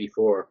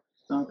 1984.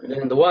 Okay.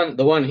 And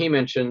the one he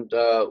mentioned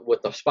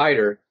with the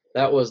spider,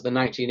 that was the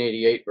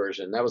 1988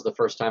 version. That was the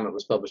first time it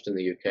was published in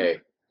the UK.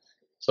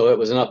 So it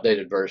was an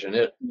updated version.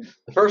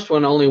 The first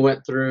one only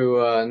went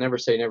through Never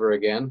Say Never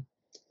Again.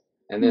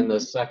 And then the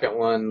second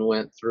one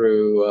went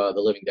through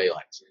The Living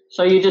Daylights.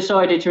 So you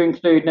decided to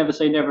include Never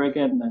Say Never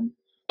Again then?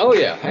 Oh,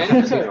 yeah.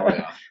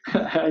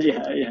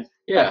 Yeah.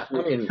 Yeah,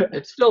 I mean,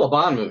 it's still a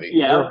Bond movie.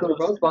 Yeah, they're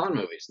both Bond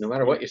movies, no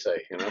matter what you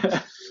say.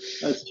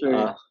 That's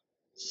true.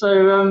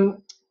 So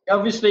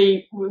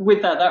obviously,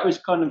 with that was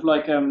kind of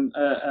like a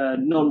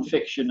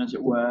non-fiction, as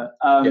it were.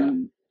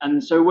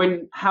 And so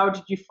how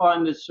did you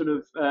find this sort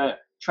of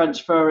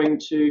transferring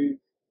to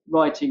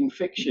writing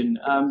fiction?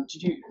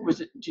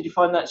 Did you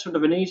find that sort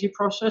of an easy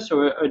process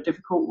or a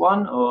difficult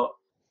one, or?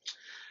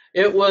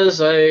 It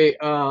was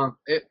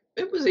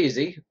it was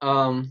easy.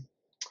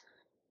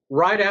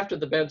 Right after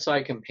The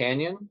Bedside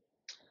Companion,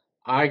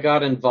 I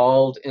got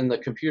involved in the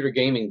computer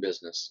gaming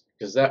business,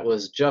 because that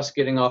was just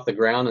getting off the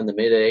ground in the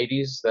mid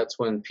 80s. That's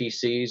when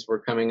PCs were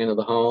coming into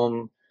the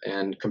home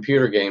and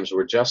computer games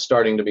were just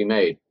starting to be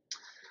made.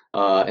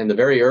 In the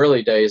very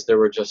early days, there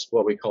were just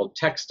what we called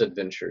text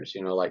adventures,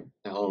 like,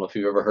 I don't know if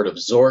you've ever heard of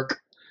Zork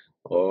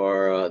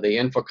or the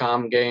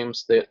Infocom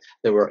games. It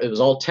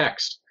was all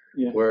text,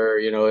 where,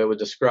 it would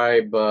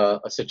describe a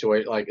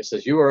situation, like it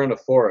says, you are in a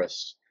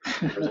forest,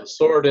 there's a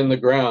sword in the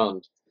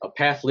ground, a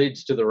path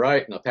leads to the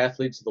right and a path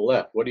leads to the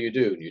left. What do?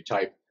 And you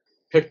type,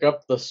 pick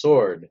up the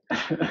sword.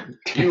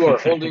 You are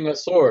holding a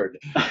sword.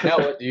 Now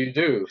what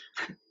do?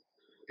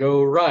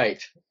 Go right.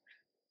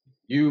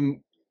 You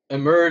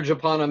emerge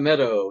upon a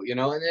meadow, and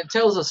it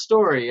tells a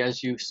story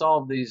as you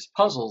solve these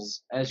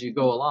puzzles as you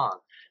go along.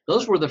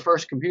 Those were the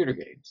first computer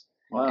games.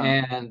 Wow.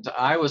 And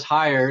I was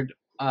hired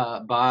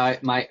by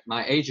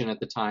my agent at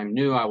the time,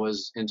 knew I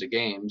was into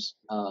games.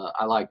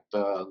 I liked,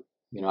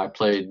 I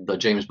played the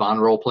James Bond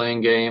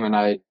role-playing game, and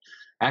I'd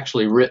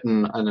actually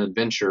written an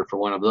adventure for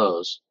one of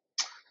those.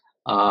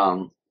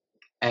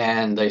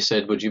 And they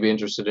said, would you be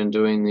interested in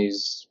doing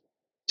these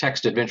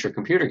text adventure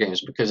computer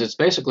games? Because it's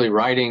basically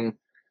writing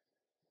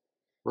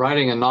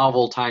a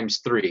novel times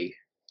 3,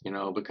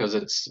 because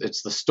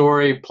it's the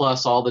story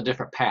plus all the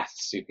different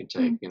paths you can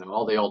take,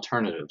 all the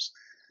alternatives.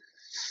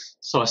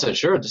 So I said,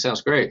 sure, this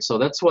sounds great. So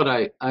that's what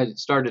I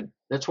started.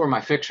 That's where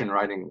my fiction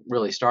writing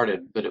really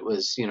started, but it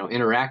was,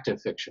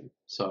 interactive fiction.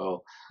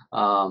 So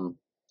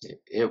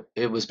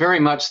it was very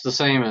much the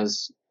same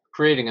as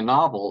creating a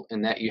novel,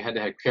 in that you had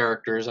to have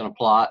characters and a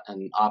plot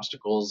and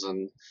obstacles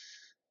and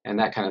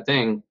that kind of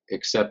thing,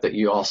 except that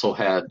you also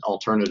had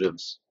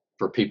alternatives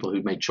for people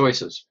who made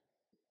choices.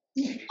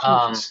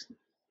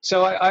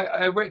 So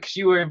I read, because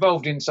you were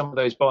involved in some of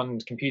those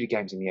Bond computer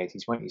games in the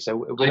 80s, weren't you? So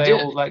were they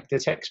all like the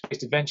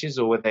text-based adventures,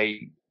 or were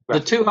they? The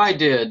two I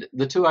did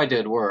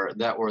were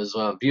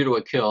View to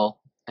a Kill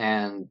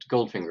and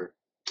Goldfinger.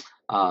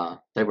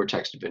 They were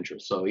text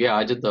adventures. So yeah,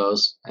 I did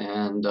those,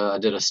 and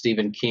did a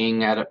Stephen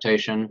King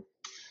adaptation.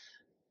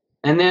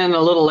 And then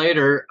a little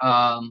later,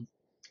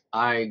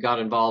 I got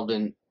involved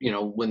in,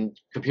 when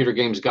computer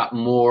games got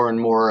more and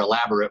more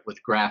elaborate with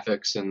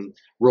graphics and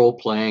role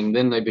playing,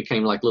 then they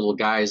became like little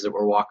guys that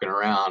were walking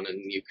around and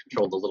you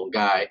controlled the little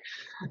guy.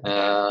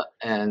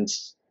 And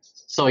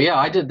so, yeah,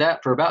 I did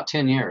that for about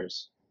 10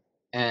 years.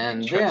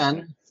 And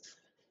then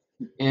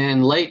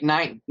in late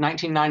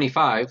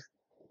 1995,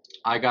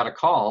 I got a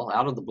call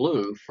out of the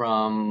blue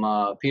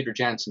from Peter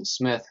Jansen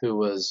Smith, who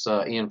was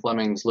Ian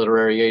Fleming's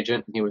literary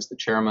agent. He was the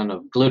chairman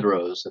of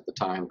Glidrose at the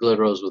time.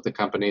 Glidrose was the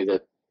company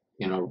that,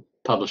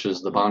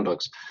 publishes the Bond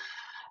books.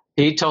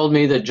 He told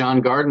me that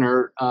John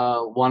Gardner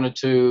wanted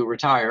to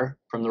retire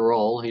from the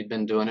role. He'd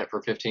been doing it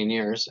for 15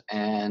 years,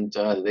 and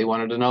they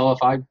wanted to know if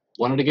I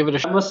wanted to give it a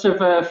shot. It must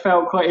have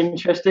felt quite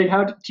interesting.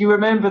 Do you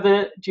remember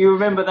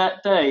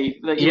that day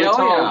that you were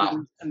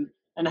told? Yeah.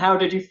 And how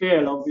did you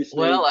feel? Obviously.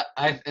 Well,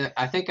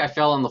 I think I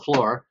fell on the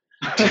floor.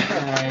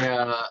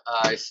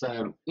 I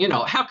said,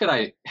 how could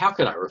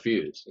I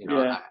refuse?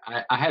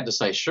 I had to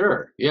say,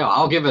 sure, yeah,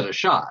 I'll give it a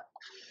shot.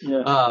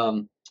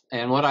 Yeah.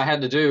 And what I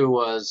had to do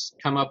was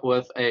come up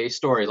with a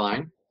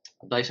storyline,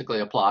 basically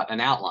a plot, an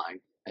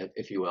outline,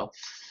 if you will,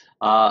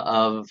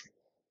 of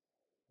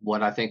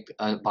what I think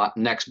a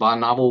next Bond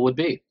novel would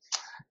be.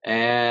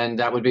 And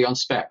that would be on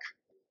spec.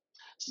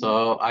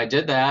 So I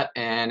did that,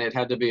 and it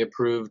had to be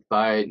approved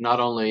by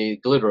not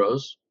only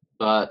Glidrose,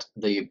 but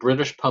the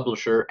British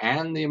publisher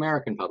and the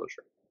American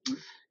publisher.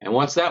 And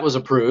once that was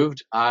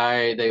approved,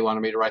 they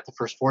wanted me to write the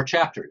first 4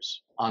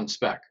 chapters on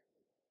spec.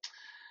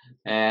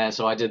 And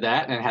so I did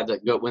that and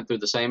went through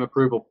the same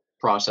approval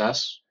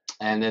process,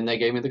 and then they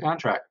gave me the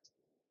contract.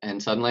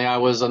 And suddenly I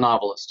was a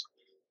novelist.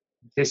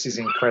 This is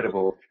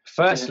incredible.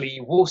 Firstly,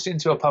 you waltz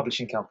into a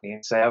publishing company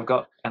and say, I've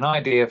got an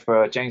idea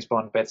for a James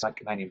Bond bedside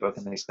companion book,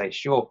 and they say,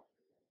 sure,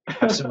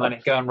 have some money,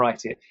 go and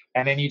write it.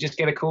 And then you just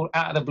get a call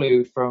out of the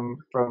blue from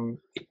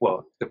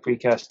the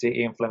precursor to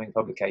Ian Fleming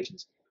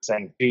Publications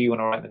saying, do you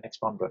want to write the next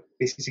Bond book?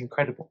 This is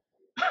incredible.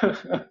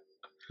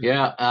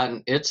 Yeah,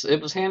 and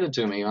it was handed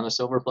to me on a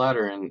silver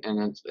platter, and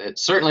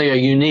it's certainly a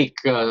unique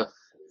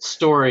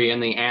story in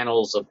the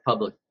annals of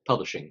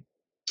publishing.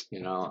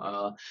 And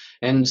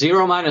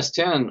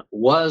 0-10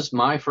 was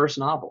my first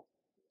novel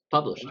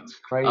published. That's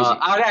crazy.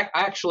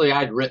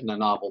 I'd written a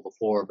novel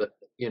before, but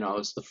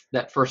it's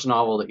that first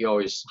novel that you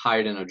always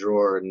hide in a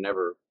drawer and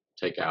never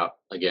take out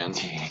again.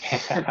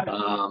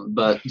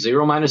 But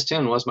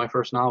 0-10 was my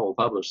first novel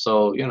published,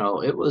 so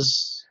it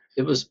was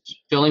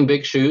filling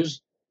big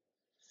shoes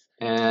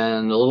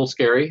and a little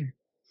scary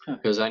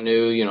because I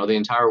knew the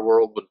entire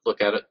world would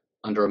look at it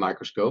under a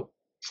microscope.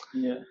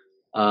 Yeah.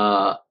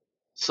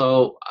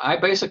 So I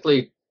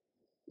basically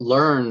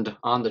learned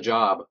on the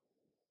job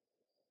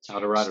how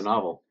to write a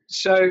novel.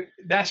 So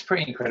that's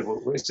pretty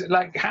incredible.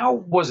 Like, how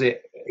was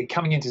it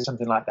coming into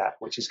something like that,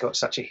 which has got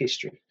such a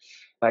history?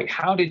 Like,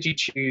 how did you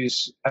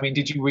choose? I mean,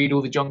 did you read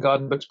all the John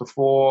Gardner books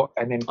before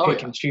and then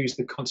pick and choose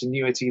the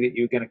continuity that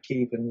you were going to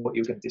keep and what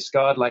you were going to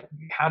discard? Like,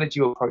 how did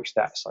you approach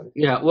that side of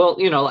it? Yeah, well,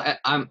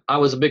 I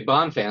was a big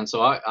Bond fan,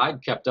 so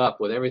I'd kept up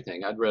with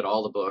everything. I'd read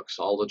all the books,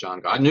 all the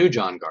John Gardner. I knew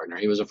John Gardner.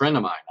 He was a friend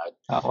of mine.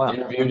 I'd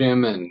interviewed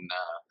him and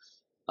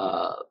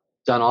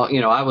done all.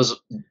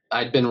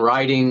 I'd been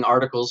writing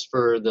articles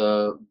for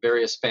the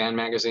various fan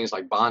magazines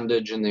like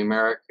Bondage in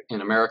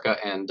America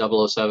and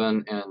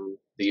 007 in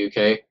the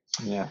UK.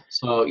 Yeah.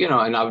 So,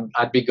 and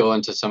I'd be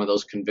going to some of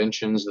those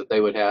conventions that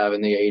they would have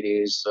in the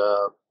 80s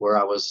where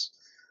I was,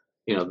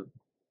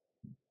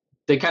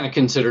 they kind of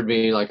considered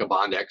me like a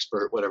Bond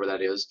expert, whatever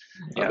that is,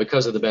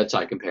 because of the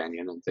bedside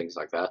companion and things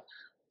like that.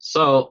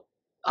 So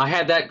I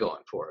had that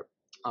going for it.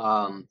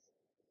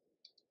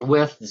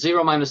 With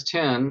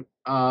 0-10,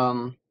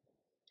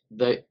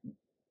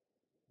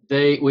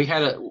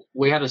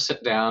 we had to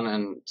sit down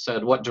and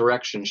said, what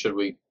direction should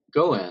we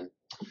go in?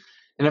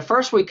 And at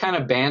first we kind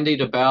of bandied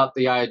about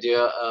the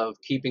idea of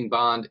keeping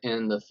Bond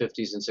in the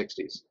 50s and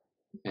 60s.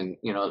 And,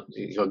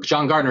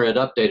 John Gardner had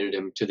updated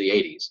him to the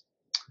 80s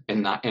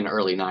and not in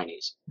early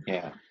 90s.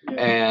 Yeah.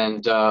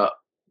 And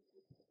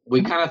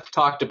we kind of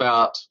talked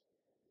about,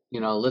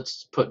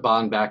 let's put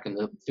Bond back in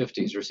the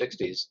 50s or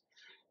 60s.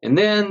 And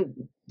then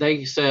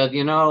they said,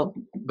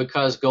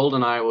 because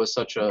GoldenEye was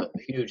such a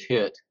huge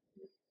hit,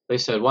 they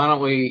said, why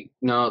don't we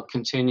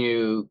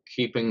continue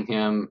keeping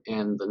him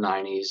in the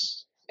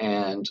 90s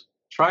and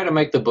try to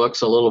make the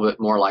books a little bit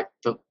more like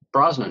the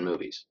Brosnan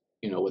movies,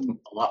 with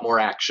a lot more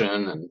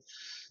action and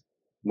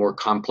more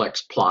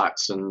complex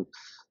plots. And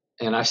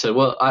I said,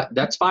 well,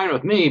 that's fine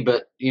with me,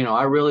 but,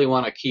 I really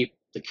want to keep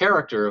the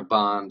character of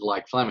Bond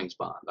like Fleming's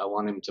Bond. I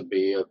want him to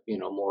be,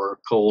 more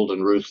cold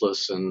and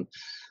ruthless and,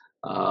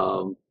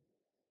 I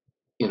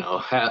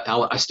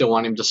still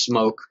want him to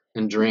smoke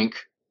and drink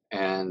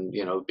and,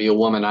 be a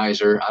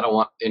womanizer. I don't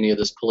want any of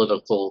this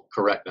political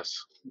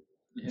correctness.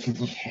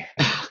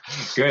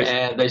 Good.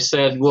 And they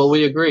said, well,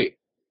 we agree.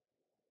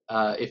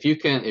 If you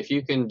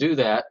can do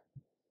that,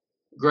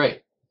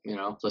 great.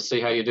 Let's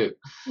see how you do.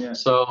 Yeah.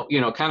 So,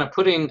 kind of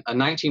putting a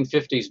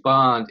 1950s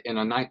Bond in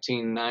a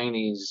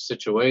 1990s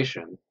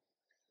situation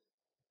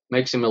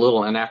makes him a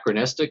little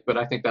anachronistic, but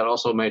I think that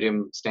also made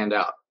him stand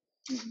out.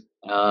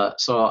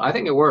 So I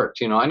think it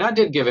worked, and I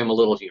did give him a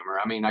little humor.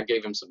 I mean, I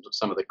gave him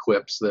some of the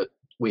quips that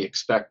we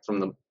expect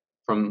from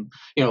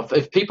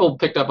if people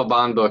picked up a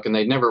Bond book and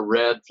they'd never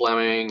read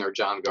Fleming or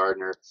John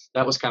Gardner,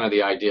 that was kind of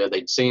the idea.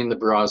 They'd seen the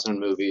Brosnan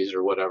movies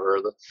or whatever,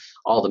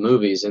 all the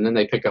movies, and then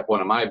they pick up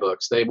one of my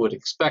books. They would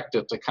expect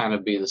it to kind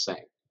of be the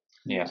same.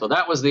 Yeah. So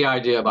that was the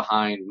idea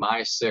behind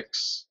my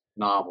 6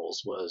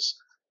 novels, was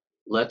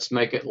let's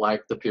make it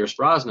like the Pierce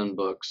Brosnan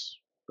books,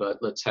 but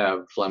let's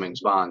have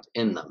Fleming's Bond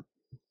in them.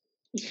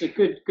 It's a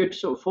good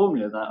sort of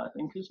formula, that, I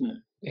think, isn't it?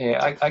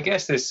 Yeah, I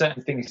guess there's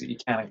certain things that you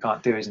can and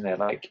can't do, isn't there?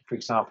 Like, for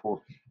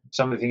example,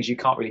 some of the things you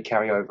can't really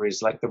carry over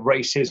is like the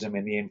racism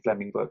in the Ian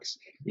Fleming books.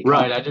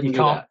 Right, I didn't do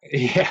that.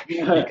 Yeah,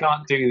 you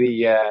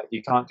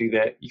can't be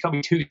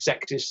too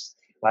sexist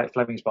like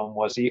Fleming's Bond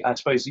was. I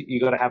suppose you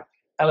got to have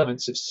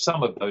elements of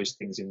some of those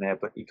things in there,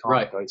 but you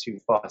can't go too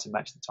far to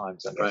match the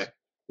times, I guess. Right,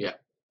 yeah.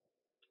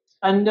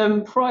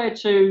 And prior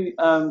to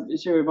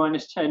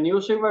 0-10, you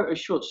also wrote a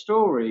short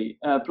story,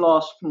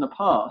 Blast from the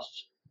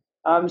Past.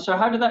 So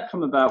how did that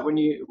come about?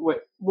 What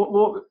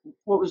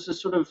was the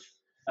sort of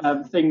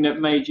thing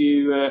that made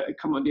you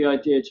come up with the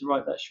idea to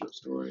write that short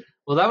story?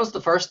 Well, that was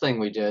the first thing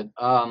we did.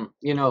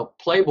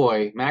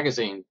 Playboy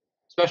magazine,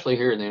 especially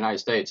here in the United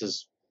States,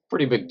 is a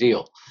pretty big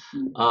deal.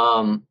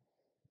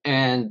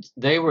 And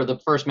they were the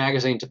first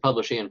magazine to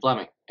publish Ian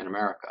Fleming in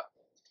America,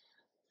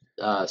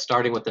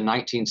 starting with the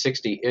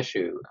 1960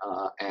 issue.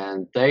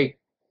 And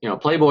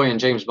Playboy and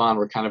James Bond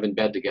were kind of in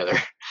bed together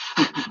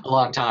a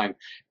long time,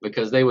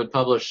 because they would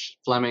publish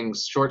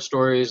Fleming's short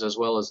stories as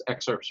well as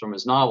excerpts from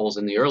his novels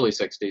in the early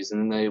 60s, and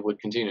then they would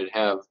continue to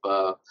have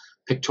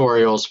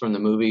pictorials from the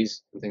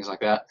movies and things like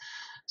that.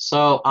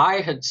 So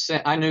I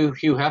knew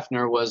Hugh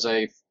Hefner was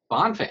a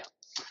Bond fan.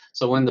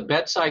 So when The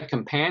Bedside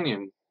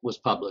Companion was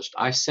published,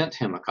 I sent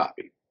him a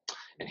copy.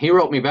 And he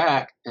wrote me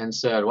back and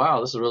said, wow,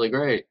 this is really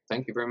great.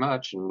 Thank you very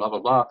much, and blah, blah,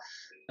 blah.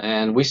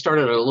 And we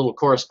started a little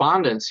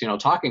correspondence,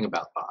 talking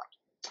about Bond.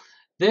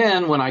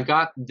 Then when I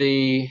got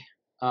when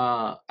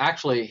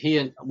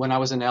I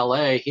was in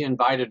LA, he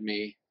invited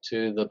me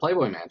to the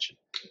Playboy Mansion.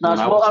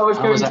 That's what I was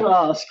going to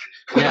ask.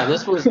 Yeah,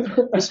 this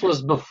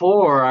was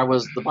before I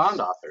was the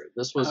Bond author.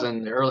 This was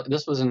in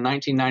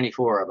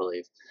 1994, I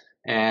believe.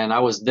 And I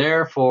was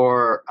there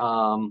for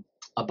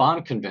a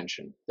Bond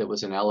convention that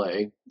was in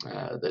LA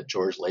that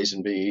George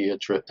Lazenby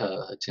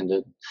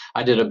attended.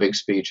 I did a big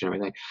speech and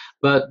everything.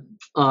 But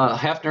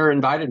Hefner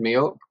invited me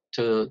over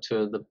to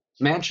the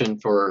mansion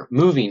for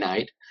movie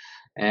night,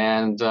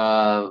 and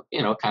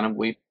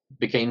we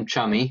became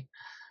chummy.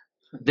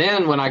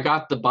 Then when I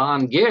got the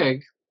Bond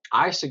gig,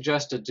 I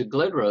suggested to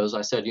Glidrose,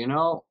 I said,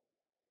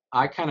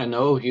 I kind of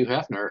know Hugh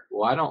Hefner.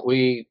 Why don't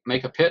we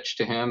make a pitch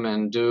to him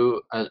and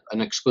do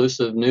an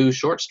exclusive new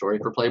short story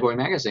for Playboy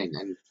magazine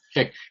and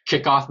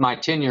kick off my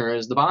tenure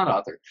as the Bond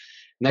author?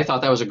 And they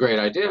thought that was a great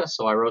idea.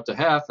 So I wrote to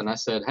Hef and I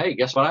said, hey,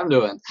 guess what I'm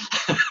doing?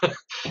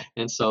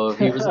 And so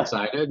he was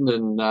excited,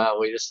 and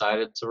we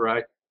decided to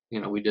write,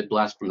 we did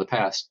Blast from the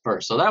Past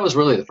first. So that was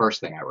really the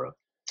first thing I wrote.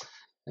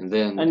 And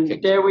then.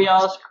 And dare we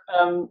ask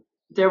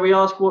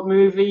what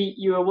movie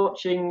you were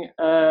watching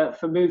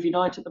for movie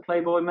night at the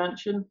Playboy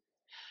Mansion?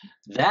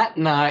 That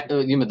night,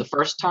 you mean the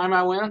first time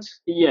I went?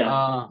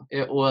 Yeah.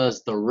 It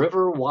was The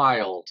River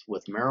Wild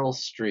with Meryl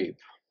Streep.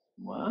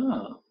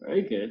 Wow,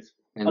 very good.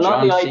 And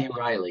John C.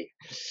 Reilly.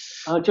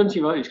 John C.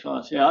 Reilly's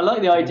class. Yeah, I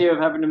like the idea of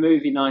having a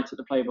movie night at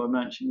the Playboy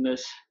Mansion. They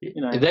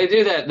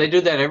do that. They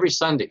do that every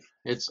Sunday.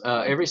 It's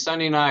every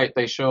Sunday night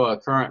they show a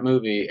current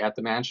movie at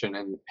the mansion,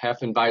 and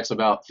Hef invites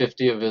about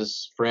 50 of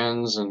his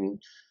friends,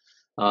 and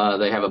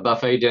they have a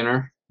buffet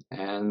dinner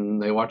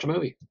and they watch a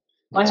movie.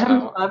 I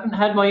haven't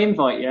had my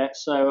invite yet,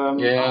 so I'm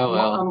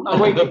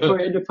waiting for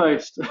it in the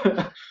post.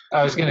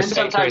 I was going to say,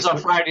 sometimes on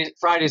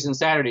Fridays and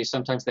Saturdays,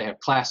 sometimes they have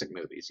classic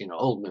movies,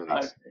 old movies.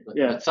 Okay.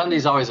 Yeah. But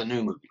Sunday's always a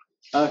new movie.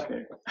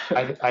 Okay.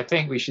 I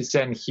think we should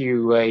send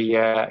Hugh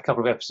a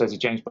couple of episodes of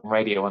James Bond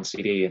Radio on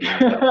CD and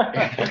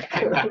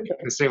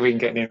see if we can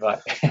get an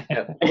invite.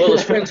 Well,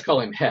 his friends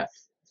call him Hef.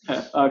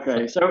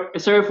 Okay, so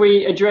if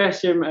we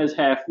address him as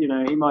Hef, he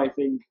might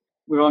think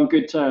we're on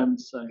good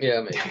terms. So.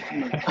 Yeah, maybe.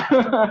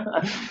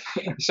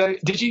 So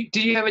did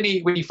you have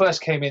any, when you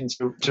first came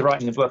into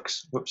writing the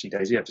books? Whoopsie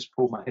daisy! I've just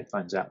pulled my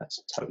headphones out.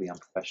 That's totally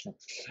unprofessional.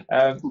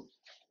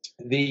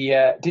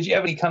 Did you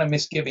have any kind of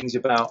misgivings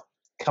about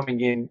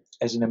coming in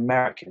as an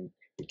American,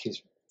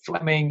 because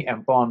Fleming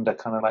and Bond are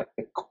kind of like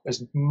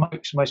as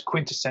most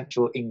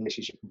quintessential English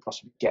as you can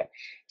possibly get?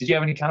 Did you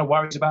have any kind of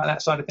worries about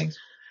that side of things?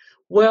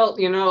 Well,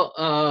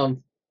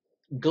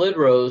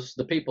 Glidrose,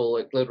 the people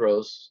at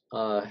Glidrose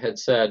had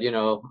said,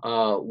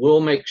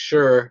 we'll make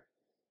sure,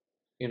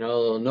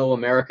 no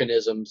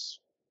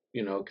Americanisms,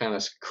 kind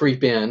of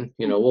creep in.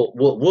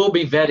 We'll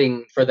be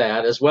vetting for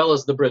that, as well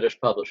as the British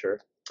publisher,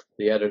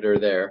 the editor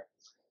there.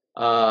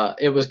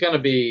 It was going to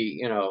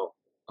be,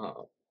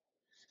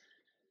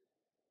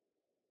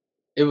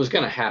 it was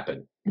going to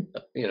happen,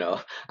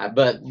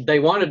 but they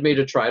wanted me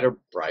to try to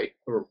write,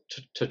 or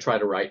to try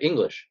to write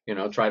English,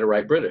 try to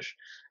write British.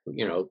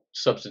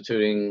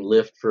 substituting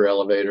lift for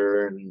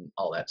elevator and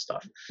all that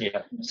stuff.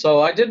 Yeah. So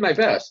I did my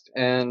best,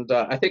 and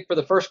I think for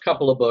the first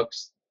couple of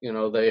books,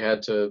 they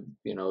had to,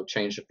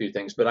 change a few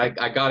things, but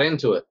I got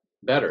into it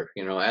better.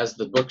 As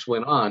the books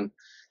went on,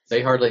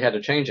 they hardly had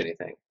to change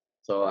anything.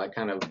 So I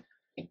kind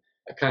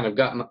of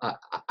got,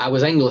 I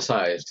was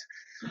anglicized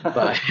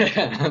by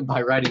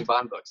by writing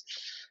Bond books.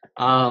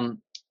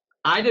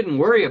 I didn't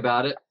worry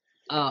about it,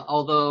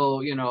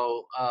 although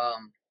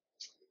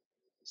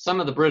some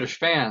of the British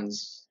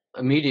fans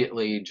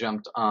immediately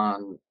jumped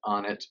on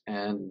it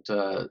and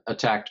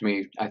attacked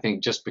me, I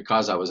think just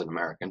because I was an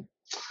American.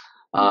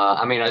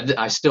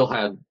 I still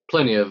had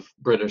plenty of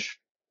British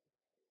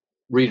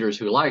readers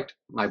who liked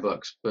my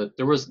books, but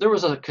there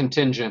was a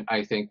contingent,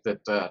 I think,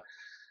 that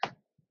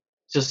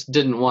just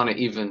didn't want to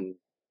even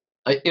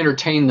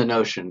entertain the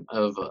notion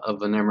of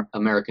an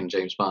American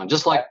James Bond.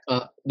 Just like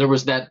there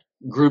was that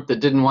group that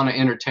didn't want to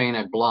entertain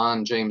a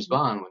blonde James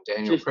Bond when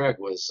Daniel Craig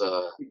was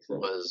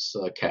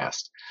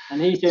cast.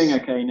 And he's doing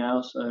okay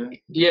now, so.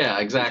 Yeah,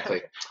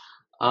 exactly.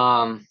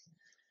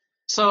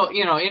 So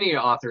any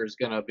author is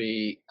going to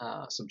be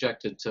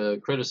subjected to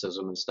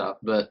criticism and stuff,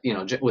 but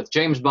with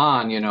James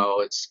Bond,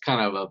 it's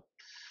kind of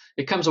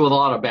it comes with a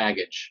lot of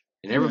baggage,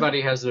 and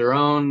everybody has their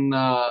own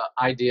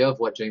idea of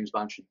what James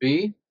Bond should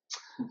be.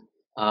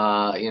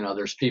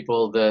 There's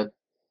people that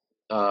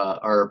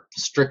are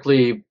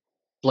strictly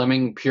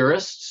Fleming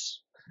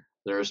purists.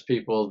 There's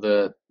people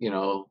that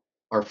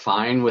are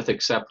fine with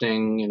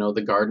accepting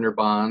the Gardner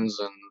Bonds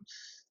and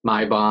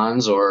my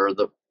Bonds, or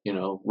the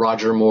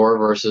Roger Moore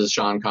versus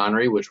Sean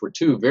Connery, which were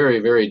two very,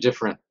 very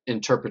different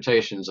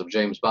interpretations of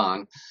James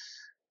Bond.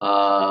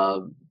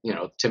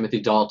 Timothy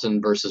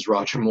Dalton versus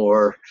Roger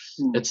Moore,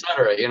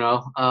 etc.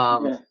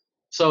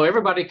 So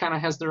everybody kind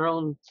of has their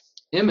own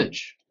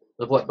image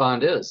of what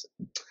Bond is.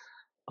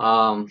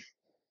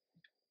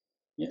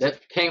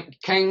 That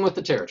came with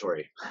the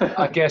territory.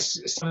 I guess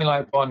something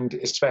like Bond,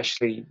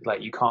 especially,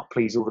 like, you can't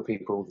please all the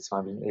people all the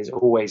time, and there's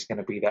always going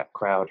to be that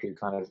crowd who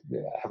kind of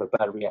have a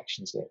bad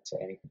reaction to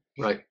anything.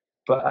 Right.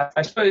 But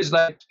I suppose,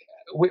 like,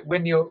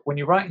 when you're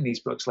writing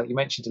these books, like you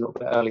mentioned a little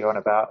bit earlier on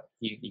about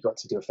you got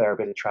to do a fair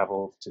bit of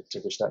travel to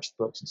research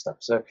the books and stuff.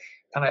 So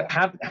kind of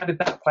how did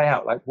that play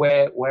out? Like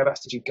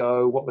whereabouts did you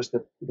go? What was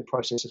the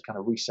process of kind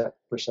of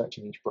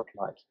researching each book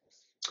like?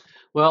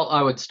 Well,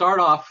 I would start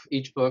off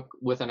each book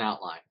with an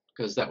outline,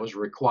 because that was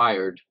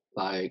required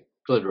by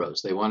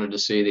Glidrose. They wanted to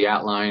see the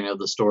outline of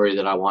the story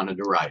that I wanted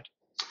to write,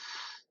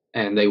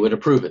 and they would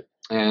approve it.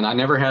 And I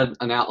never had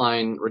an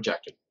outline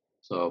rejected.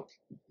 So,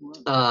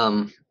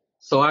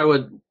 I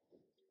would.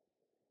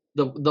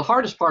 The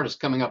hardest part is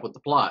coming up with the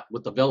plot,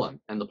 with the villain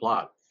and the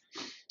plot,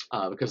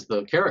 because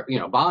the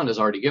character, Bond is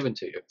already given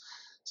to you.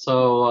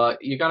 So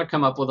you got to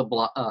come up with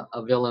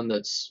a villain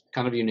that's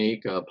kind of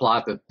unique, a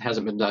plot that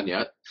hasn't been done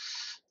yet,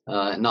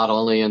 not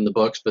only in the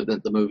books but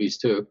the movies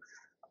too.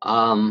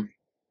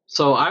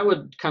 So I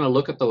would kind of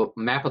look at the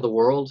map of the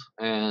world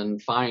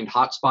and find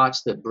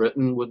hotspots that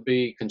Britain would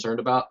be concerned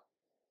about.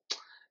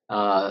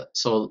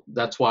 So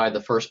that's why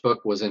the first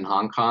book was in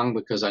Hong Kong,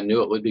 because I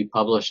knew it would be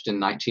published in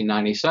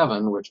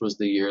 1997, which was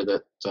the year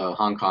that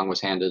Hong Kong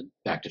was handed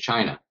back to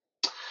China.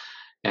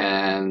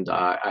 And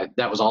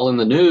that was all in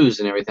the news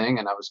and everything.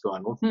 And I was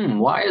going, well,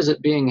 why is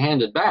it being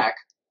handed back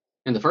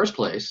in the first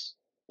place?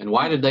 And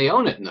why did they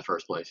own it in the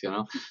first place?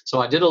 So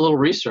I did a little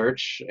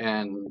research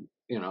and,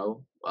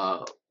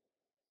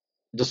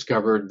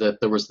 discovered that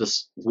there was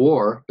this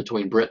war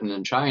between Britain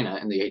and China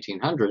in the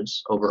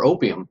 1800s over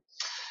opium.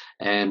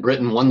 And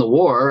Britain won the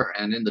war,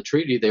 and in the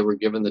treaty they were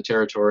given the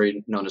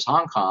territory known as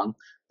Hong Kong.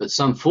 But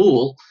some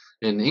fool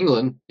in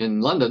England, in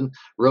London,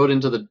 wrote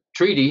into the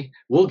treaty,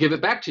 "We'll give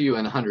it back to you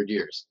in 100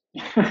 years."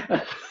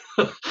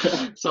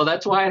 So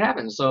that's why it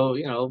happened. So,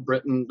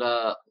 Britain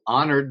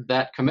honored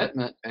that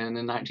commitment, and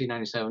in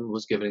 1997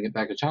 was giving it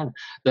back to China.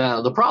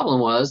 The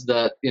problem was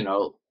that,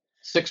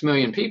 6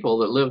 million people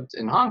that lived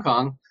in Hong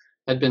Kong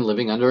had been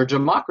living under a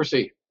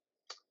democracy,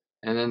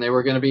 and then they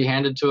were going to be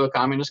handed to a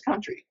communist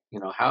country.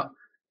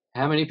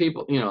 How many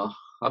people,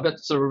 I bet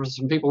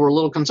some people were a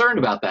little concerned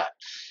about that.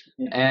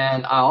 Yeah.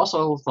 And I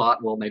also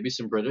thought, well, maybe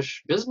some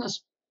British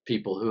business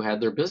people who had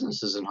their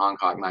businesses in Hong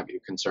Kong might be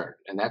concerned.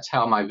 And that's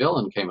how my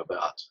villain came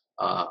about.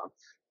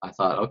 I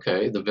thought,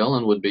 okay, the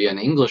villain would be an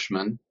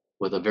Englishman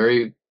with a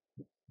very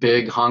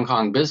big Hong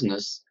Kong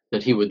business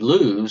that he would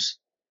lose.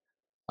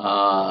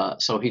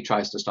 So he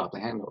tries to stop the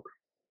handover.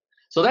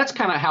 So that's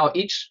kind of how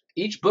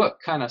each book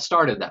kind of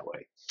started that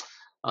way.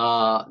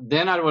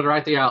 Then I would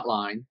write the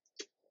outline,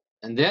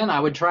 and then I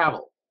would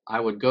travel.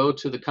 I would go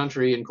to the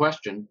country in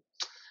question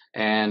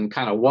and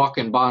kind of walk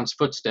in Bond's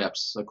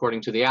footsteps according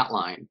to the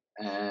outline,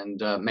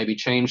 and maybe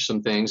change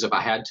some things if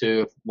I had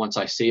to. Once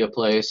I see a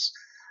place,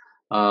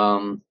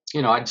 I'd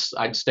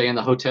stay in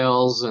the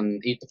hotels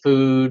and eat the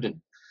food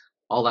and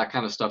all that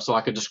kind of stuff, so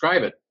I could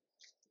describe it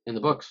in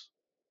the books.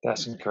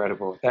 That's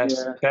incredible.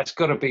 That's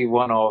got to be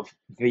one of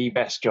the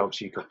best jobs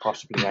you could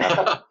possibly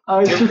have. I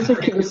was just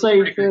thinking the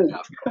same thing.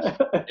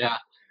 Yeah.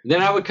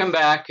 Then I would come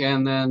back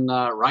and then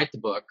write the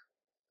book.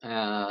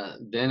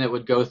 Then it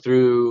would go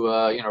through,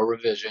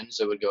 revisions.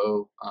 It would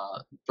go,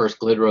 first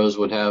Glidrose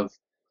would have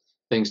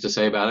things to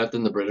say about it,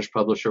 then the British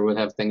publisher would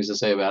have things to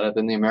say about it,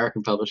 then the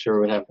American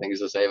publisher would have things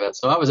to say about it.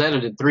 So I was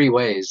edited 3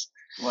 ways.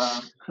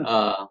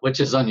 Wow.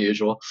 Which is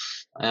unusual.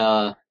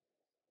 And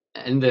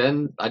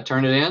then I'd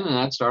turn it in and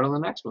I'd start on the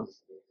next one.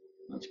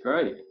 That's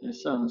great. It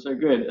sounds so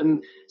good.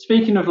 And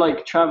speaking of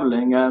like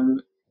traveling,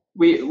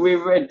 we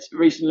read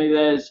recently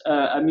there's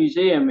a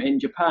museum in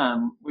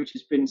Japan which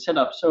has been set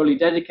up solely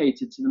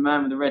dedicated to the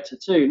man with the red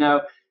tattoo.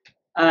 Now,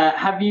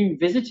 have you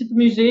visited the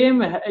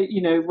museum?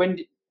 When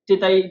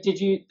did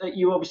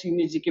you obviously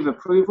need to give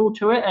approval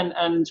to it,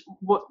 and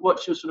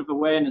what's your sort of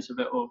awareness of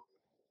it all?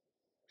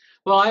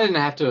 Well, I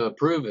didn't have to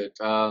approve it.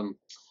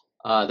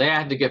 They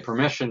had to get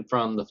permission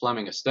from the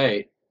Fleming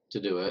estate to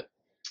do it.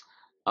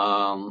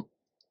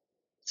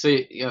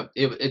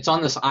 It's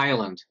on this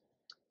island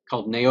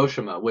called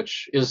Naoshima,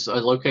 which is a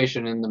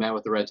location in The Man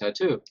with the Red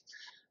Tattoo.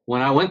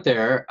 When I went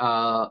there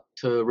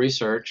to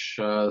research,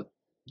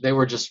 they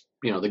were just,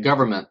 the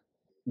government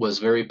was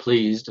very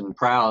pleased and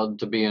proud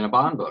to be in a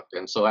Bond book.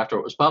 And so after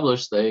it was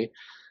published, they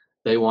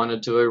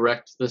wanted to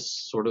erect this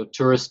sort of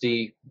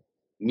touristy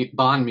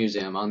Bond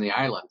museum on the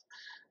island.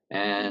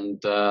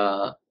 And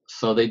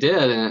so they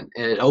did, and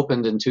it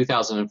opened in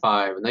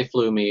 2005, and they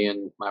flew me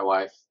and my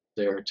wife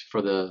there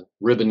for the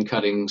ribbon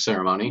cutting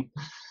ceremony.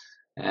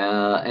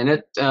 And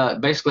it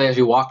basically, as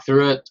you walk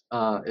through it,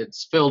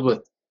 it's filled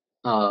with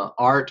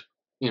art,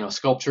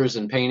 sculptures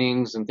and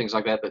paintings and things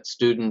like that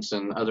students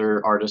and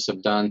other artists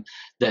have done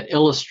that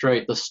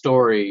illustrate the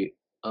story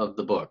of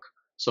the book.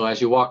 So as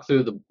you walk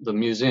through the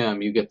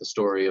museum, you get the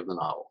story of the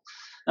novel.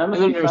 And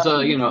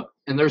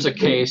then there's a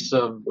case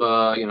of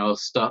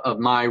stuff of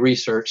my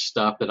research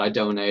stuff that I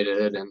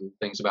donated and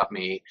things about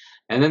me.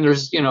 And then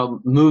there's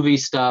movie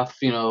stuff,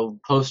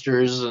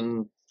 posters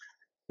and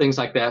things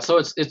like that.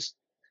 So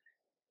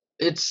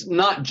it's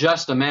not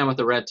just a Man with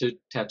the Red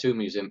Tattoo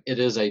museum. It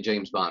is a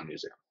James Bond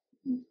museum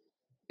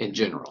in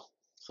general.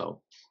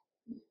 So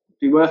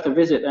be worth a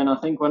visit then, I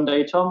think, one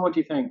day. Tom, what do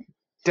you think?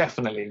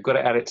 Definitely, we've got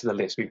to add it to the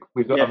list.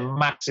 We've got a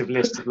massive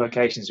list of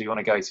locations we want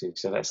to go to.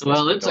 So it's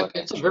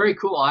a very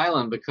cool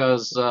island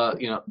because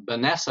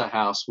Vanessa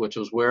House, which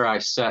was where I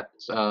set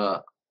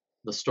the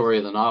story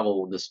of the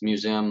novel, this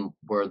museum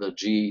where the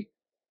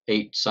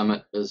G8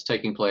 summit is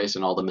taking place,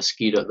 and all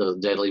the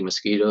deadly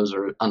mosquitoes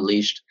are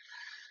unleashed,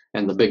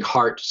 and the big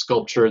heart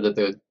sculpture that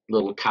the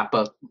little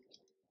kappa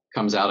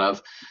comes out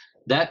of.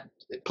 That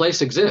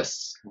place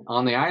exists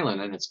on the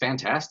island, and it's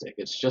fantastic.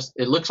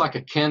 It looks like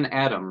a Ken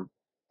Adam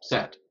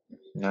set.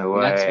 No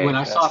way. When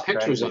I saw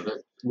pictures of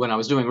it, when I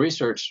was doing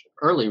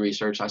early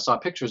research, I saw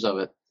pictures of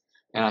it,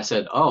 and I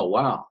said, "Oh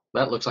wow,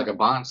 that looks like a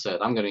Bond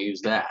set. I'm going to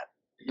use that."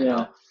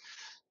 Yeah.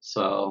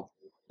 So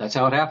that's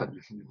how it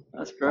happened.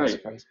 That's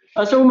great.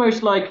 That's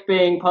almost like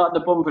being part of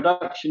the Bond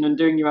production and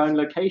doing your own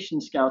location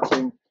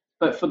scouting,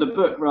 but for the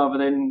book rather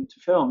than to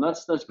film.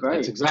 That's great.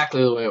 That's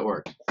exactly the way it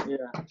worked.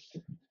 Yeah.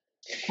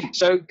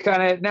 So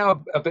kind of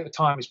now a bit of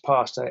time has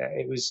passed.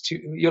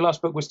 Your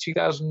last book was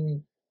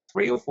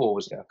 2003 or 4,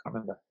 was it? I can't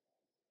remember.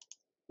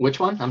 Which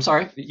one? I'm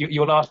sorry.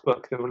 Your last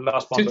book, the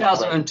last one.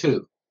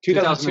 2002.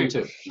 2002.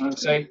 Okay.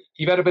 So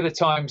you've had a bit of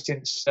time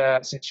since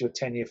your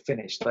tenure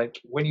finished. Like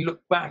when you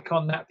look back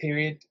on that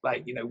period,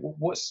 like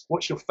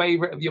what's your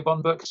favourite of your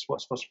Bond books?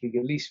 What's possibly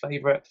your least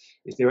favourite?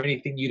 Is there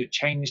anything you'd have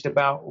changed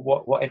about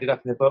what ended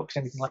up in the books?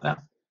 Anything like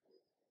that?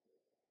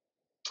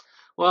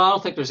 Well, I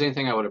don't think there's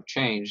anything I would have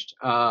changed.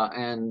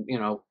 And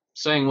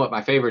saying what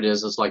my favorite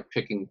is like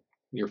picking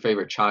your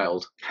favorite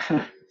child.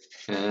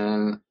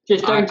 And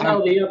just don't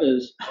tell the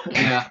others.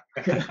 Yeah.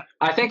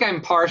 I think I'm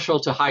partial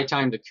to High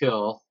Time to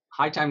Kill.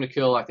 High Time to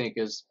Kill, I think,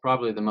 is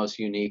probably the most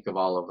unique of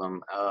all of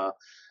them.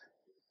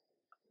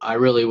 I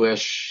really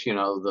wish,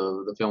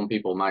 the film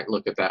people might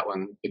look at that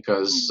one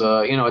because,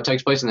 it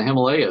takes place in the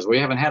Himalayas. We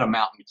haven't had a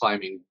mountain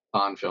climbing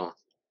Bond film.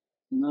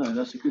 No,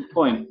 that's a good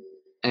point.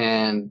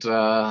 And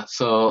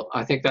so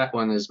I think that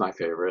one is my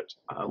favorite.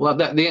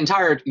 The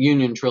entire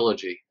Union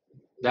trilogy,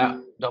 that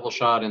Double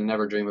Shot and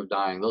Never Dream of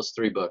Dying, those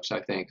 3 books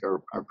I think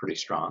are pretty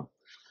strong.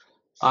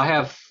 I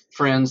have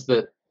friends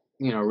that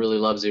really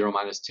love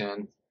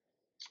 0-10.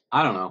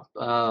 I don't know.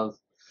 I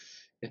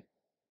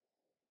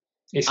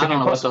don't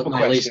know what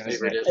my least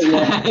favorite is.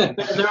 Yeah,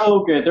 they're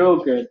all good. They're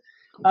all good.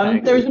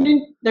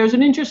 There was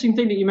an interesting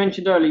thing that you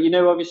mentioned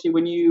earlier. Obviously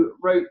when you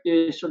wrote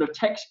the sort of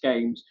text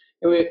games,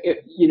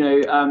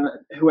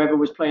 whoever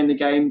was playing the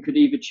game could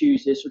either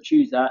choose this or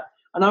choose that.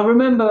 And I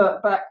remember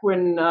back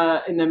when,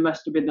 and there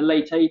must have been the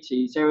late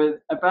 80s, there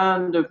were a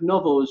band of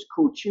novels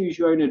called Choose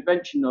Your Own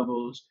Adventure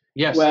novels.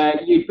 Yes. Where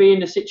you'd be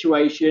in a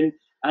situation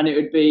and it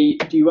would be,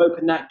 do you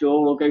open that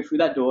door or go through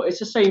that door? It's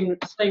the same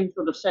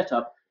sort of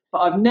setup. But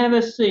I've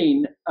never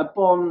seen a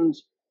Bond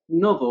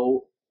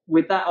novel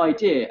with that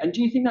idea. And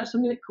do you think that's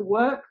something that could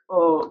work?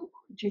 Or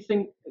do you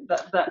think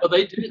that well,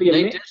 they could be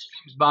a mix? did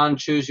James Bond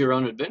Choose Your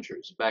Own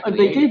Adventures back in the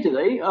 80s. They did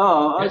they?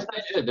 Oh, yes,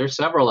 they did. There's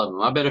several of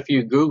them. I bet if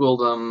you Googled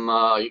them,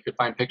 you could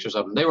find pictures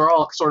of them. They were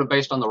all sort of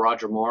based on the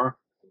Roger Moore.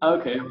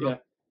 Okay, yeah.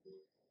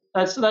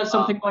 That's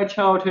something my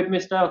childhood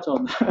missed out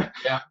on.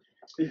 Yeah.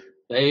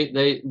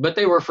 But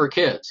they were for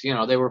kids,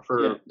 they weren't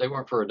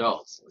for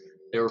adults.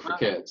 They were for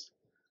kids.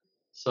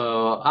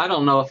 So I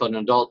don't know if an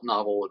adult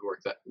novel would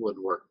work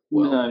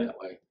well that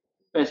way.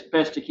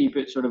 Best to keep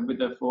it sort of with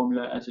the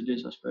formula as it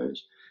is, I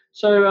suppose.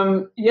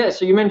 So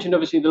so you mentioned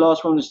obviously the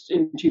last one was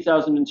in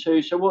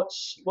 2002. So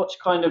what's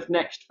kind of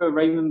next for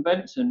Raymond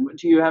Benson?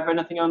 Do you have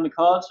anything on the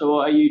cards,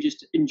 or are you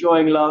just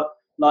enjoying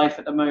life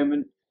at the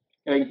moment,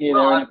 going here,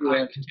 there, and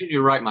everywhere? I continue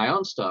to write my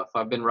own stuff.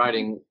 I've been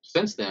writing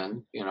since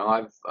then.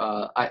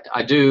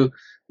 I do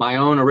my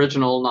own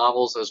original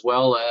novels as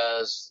well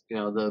as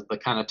the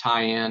kind of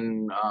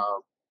tie-in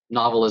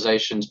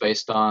novelizations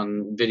based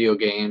on video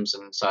games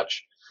and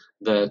such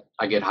that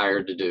I get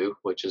hired to do,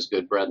 which is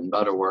good bread and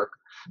butter work.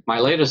 My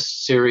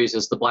latest series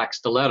is The Black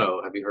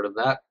Stiletto. Have you heard of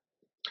that?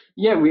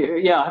 Yeah,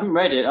 I haven't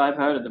read it. I've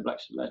heard of The Black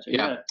Stiletto.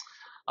 Yeah.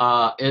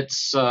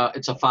 It's a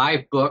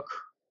 5-book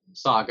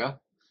saga,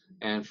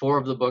 and 4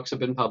 of the books have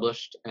been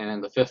published,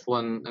 and the 5th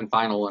one and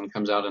final one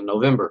comes out in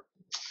November.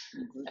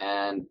 Mm-hmm.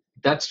 And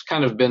that's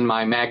kind of been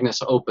my magnum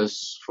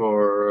opus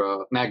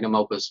for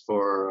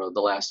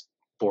the last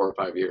 4 or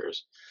 5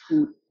 years.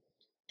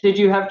 Did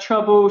you have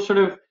trouble sort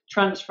of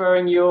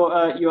transferring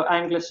your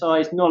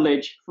anglicized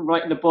knowledge from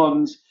writing the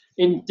Bonds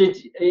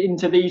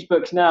into these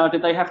books now?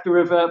 Did they have to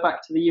revert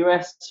back to the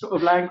US sort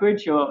of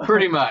language, or?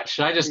 Pretty much.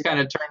 I just kind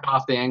of turned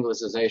off the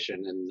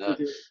anglicization, and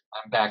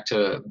I'm back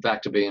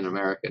to being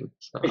American.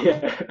 So. Yeah,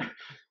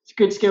 it's a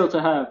good skill to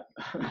have.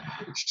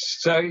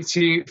 So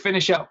to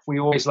finish up, we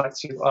always like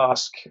to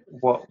ask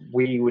what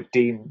we would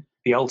deem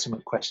the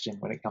ultimate question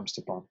when it comes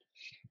to Bond.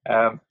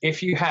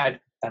 If you had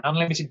an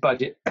unlimited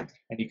budget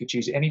and you could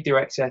choose any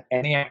director,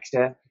 any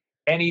actor,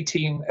 any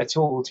team at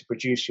all to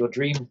produce your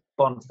dream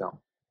Bond film,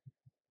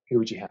 who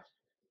would you have?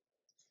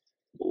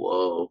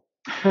 Whoa.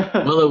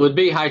 Well, it would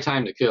be High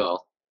Time to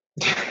Kill.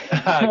 Good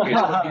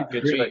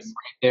really? right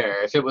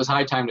there. If it was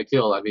High Time to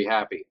Kill, I'd be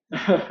happy.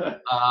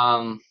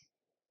 Wow.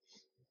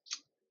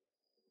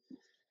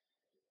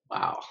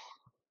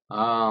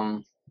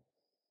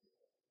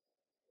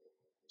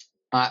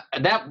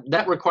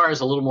 That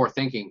requires a little more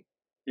thinking.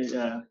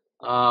 Yeah.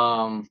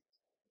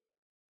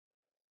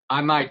 I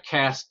might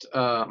cast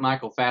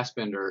Michael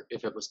Fassbender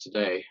if it was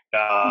today.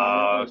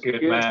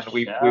 Good man.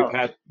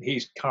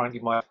 He's currently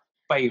my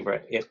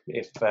favorite.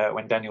 If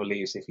when Daniel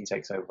leaves, if he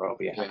takes over, I'll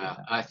be happy. Yeah,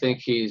 I think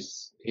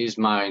he's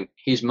my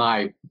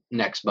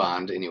next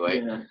Bond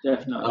anyway. Yeah,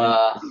 definitely.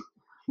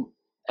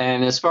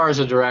 And as far as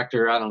a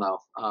director, I don't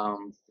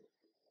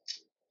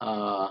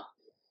know.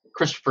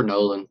 Christopher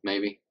Nolan,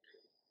 maybe.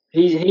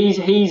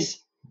 He's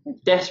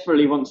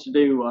desperately wants to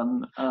do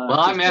one. Well,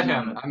 I met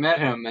him,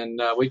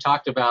 and we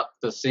talked about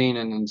the scene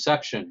in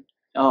Inception.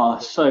 Oh,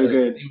 so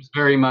good. It was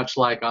very much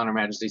like On Her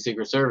Majesty's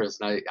Secret Service,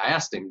 and I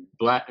asked him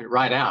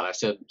right out. I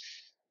said,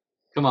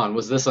 "Come on,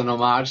 was this an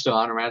homage to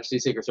On Her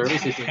Majesty's Secret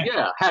Service?" He said,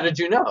 "Yeah." How did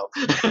you know?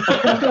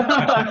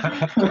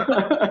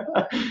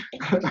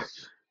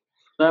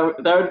 That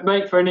would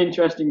make for an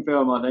interesting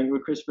film, I think,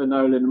 with Christopher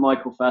Nolan and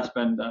Michael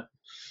Fassbender.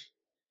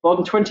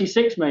 Bond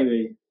 26,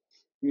 maybe.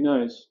 Who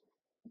knows?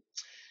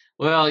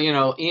 Well,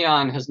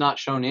 Eon has not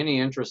shown any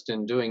interest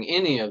in doing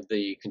any of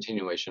the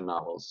continuation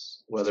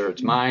novels, whether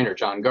it's mine or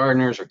John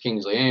Gardner's or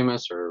Kingsley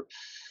Amis or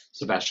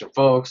Sebastian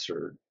Faulks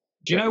or.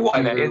 Do you know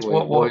why that is?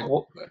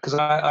 Because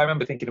I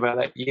remember thinking about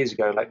that years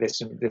ago. Like there's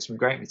some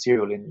great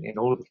material in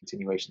all of the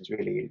continuations.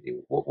 Really,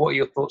 what are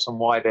your thoughts on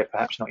why they're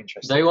perhaps not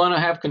interested? They want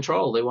to have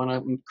control. They want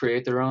to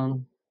create their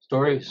own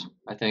stories,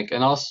 I think,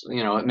 and also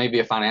it may be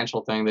a financial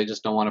thing. They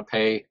just don't want to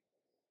pay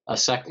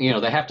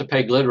they have to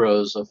pay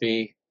Glidrose a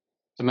fee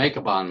to make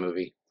a Bond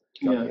movie.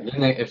 Yeah.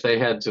 Then if they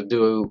had to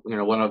do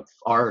one of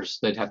ours,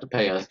 they'd have to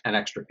pay an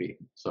extra fee.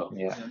 So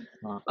yeah,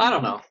 I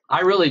don't know.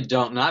 I really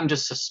don't know. I'm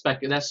just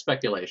that's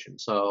speculation.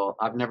 So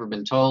I've never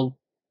been told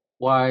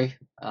why.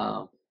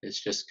 It's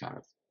just kind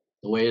of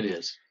the way it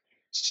is.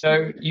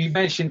 So you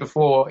mentioned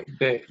before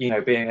that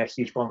being a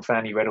huge Bond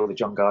fan, you read all the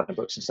John Gardner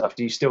books and stuff.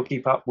 Do you still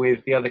keep up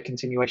with the other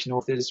continuation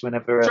authors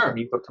whenever a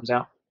new book comes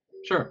out?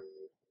 Sure.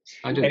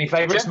 I do. Any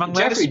favorites among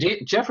those?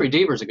 Jeffrey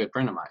Deaver's a good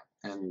friend of mine,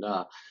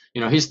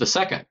 and he's the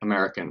second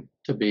American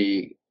to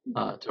be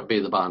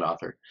the Bond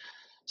author.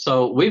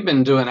 So we've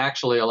been doing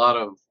actually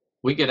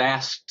we get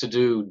asked to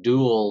do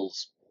dual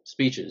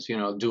speeches,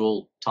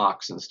 dual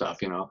talks and stuff.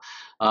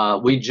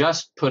 We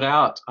just put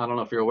out, I don't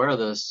know if you're aware of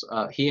this,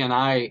 he and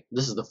I.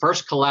 This is the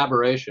first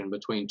collaboration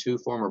between 2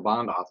 former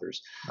Bond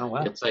authors. Oh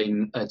wow!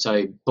 It's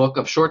a book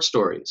of short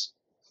stories.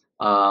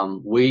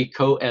 We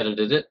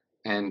co-edited it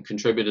and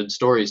contributed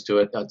stories to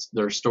it.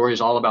 There are stories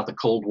all about the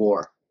Cold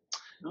War.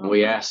 Oh.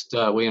 We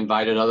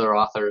invited other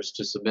authors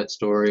to submit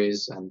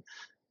stories, and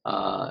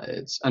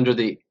it's under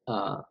the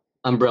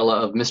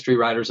umbrella of Mystery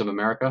Writers of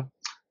America.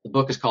 The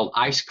book is called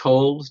Ice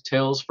Cold: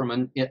 Tales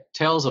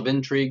of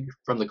Intrigue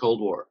from the Cold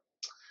War,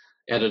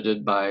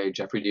 edited by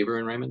Jeffrey Deaver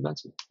and Raymond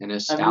Benson, and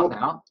it's out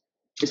now.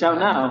 It's out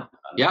now.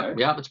 Okay.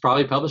 Yeah. It's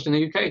probably published in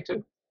the UK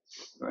too.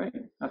 Right.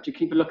 I have to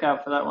keep a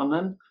lookout for that one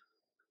then.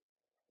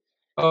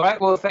 All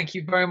right. Well, thank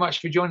you very much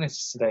for joining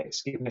us today.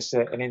 It's given us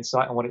an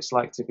insight on what it's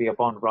like to be a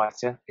Bond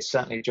writer. It's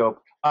certainly a job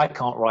I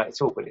can't write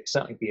at all, but it'd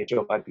certainly be a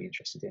job I'd be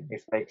interested in.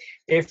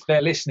 If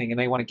they're listening and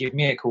they want to give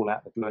me a call out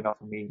of the blue and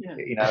offer me,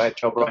 a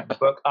job writing the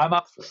book, I'm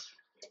up for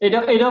it.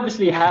 It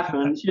obviously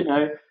happens,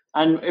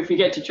 and if we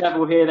get to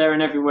travel here, there,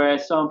 and everywhere,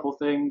 sample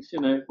things,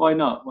 why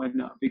not? Why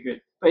not? It'd be good.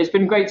 But it's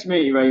been great to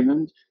meet you,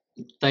 Raymond.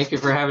 Thank you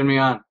for having me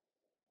on.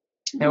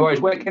 No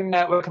worries. Where can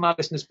our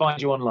listeners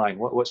find you online?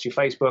 What's your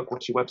Facebook?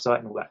 What's your website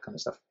and all that kind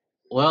of stuff?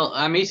 Well,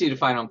 I'm easy to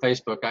find on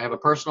Facebook. I have a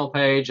personal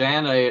page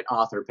and an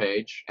author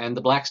page, and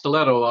the Black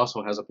Stiletto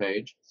also has a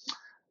page.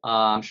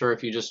 I'm sure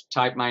if you just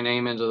type my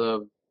name into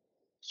the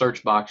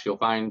search box, you'll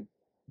find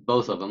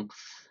both of them.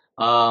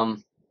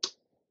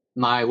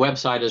 My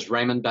website is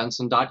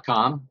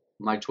raymondbenson.com.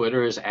 My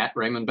Twitter is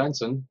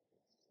 @RaymondBenson.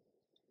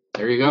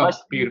 There you go.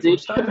 Nice. Beautiful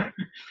stuff.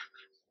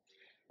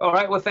 All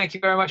right. Well, thank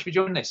you very much for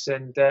joining us,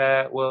 and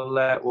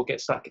we'll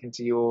get stuck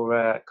into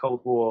your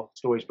Cold War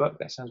stories book.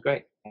 That sounds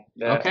great. And,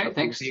 okay.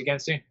 Thanks. See you again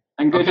soon.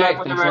 And good luck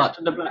with the rest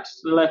of the Black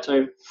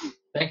Stiletto.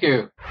 Thank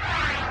you.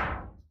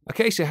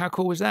 Okay. So how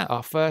cool was that?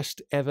 Our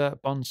first ever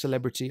Bond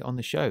celebrity on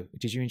the show.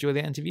 Did you enjoy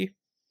the interview?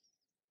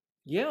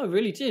 Yeah, I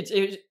really did.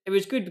 It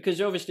was good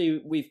because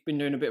obviously we've been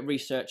doing a bit of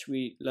research.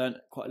 We learned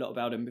quite a lot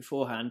about him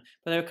beforehand,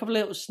 but there were a couple of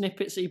little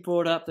snippets he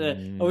brought up there.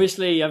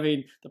 Obviously, I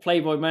mean, the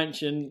Playboy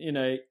Mansion.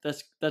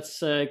 That's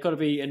got to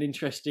be an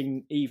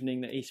interesting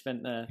evening that he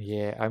spent there.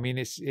 Yeah, I mean,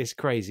 it's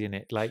crazy, isn't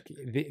it? Like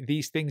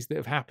these things that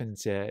have happened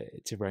to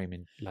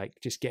Raymond, like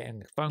just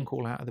getting a phone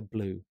call out of the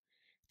blue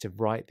to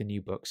write the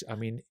new books. I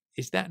mean,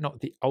 is that not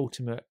the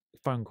ultimate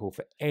phone call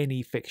for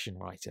any fiction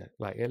writer?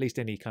 Like at least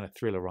any kind of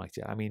thriller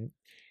writer. I mean,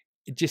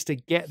 just to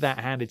get that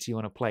handed to you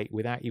on a plate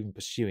without even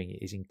pursuing it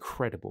is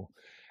incredible.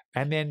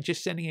 And then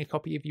just sending a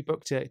copy of your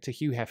book to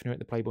Hugh Hefner at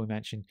the Playboy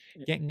Mansion,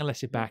 getting a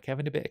letter back,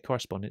 having a bit of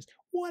correspondence.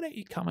 Why don't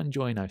you come and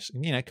join us?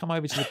 Come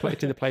over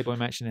to the Playboy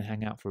Mansion and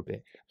hang out for a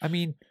bit. I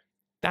mean,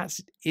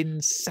 that's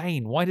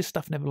insane. Why does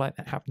stuff never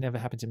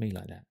happen to me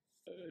like that?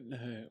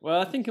 No.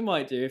 Well, I think it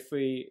might do if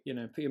we,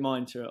 put your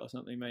mind to it or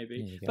something,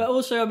 maybe. But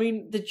also, I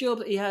mean, the job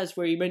that he has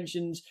where he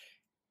mentions,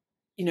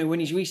 when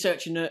he's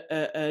researching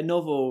a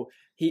novel,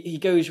 he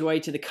goes away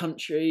to the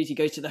countries, he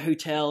goes to the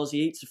hotels, he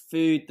eats the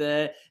food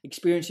there,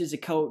 experiences the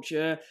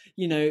culture.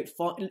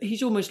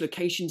 He's almost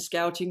location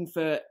scouting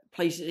for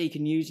places he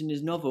can use in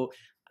his novel.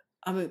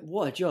 I mean,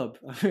 what a job!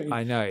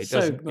 I know it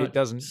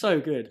doesn't. So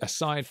good.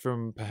 Aside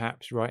from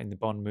perhaps writing the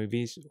Bond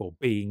movies or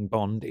being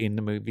Bond in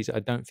the movies,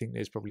 I don't think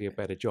there's probably a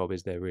better job,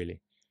 is there?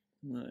 Really?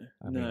 No,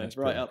 it's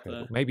right up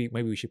there. Maybe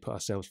we should put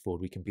ourselves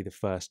forward. We can be the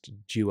first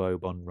duo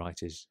Bond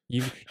writers.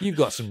 You've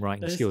got some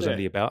writing skills under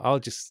your belt. I'll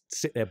just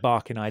sit there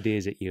barking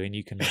ideas at you, and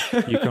you can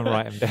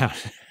write them down.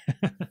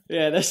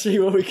 Yeah, let's see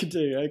what we can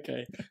do.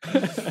 Okay.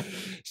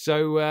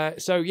 So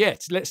yeah,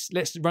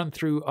 let's run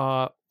through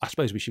our. I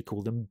suppose we should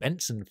call them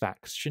Benson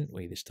facts, shouldn't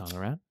we, this time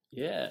around?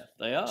 Yeah,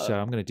 they are. So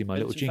I'm going to do my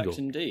Benson little jingle. Facts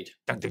indeed.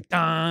 Dun, dun,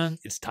 dun.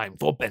 It's time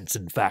for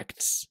Benson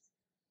facts,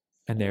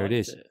 and there it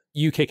is.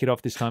 You kick it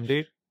off this time,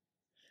 dude.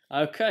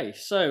 Okay,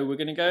 so we're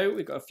going to go.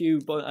 We've got a few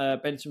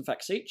Benson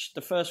facts each.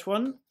 The first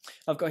one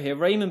I've got here.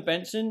 Raymond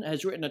Benson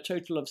has written a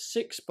total of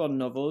 6 Bond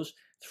novels,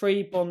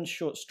 3 Bond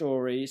short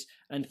stories,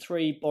 and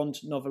 3 Bond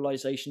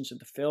novelizations of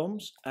the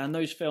films. And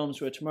those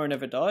films were Tomorrow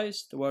Never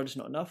Dies, The World Is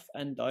Not Enough,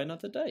 and Die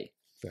Another Day.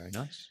 Very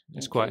nice.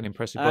 It's quite an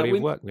impressive body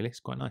of work, really.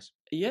 It's quite nice.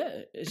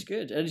 Yeah, it's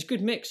good. And it's a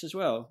good mix as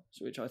well,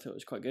 which I thought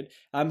was quite good.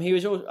 He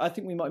was also, I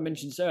think we might have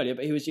mentioned this earlier,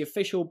 but he was the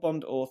official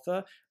Bond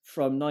author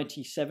from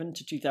 1997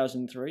 to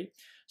 2003.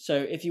 So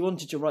if you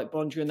wanted to write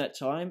Bond during that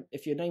time,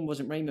 if your name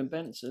wasn't Raymond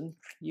Benson,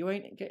 you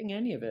ain't getting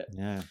any of it.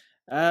 Yeah.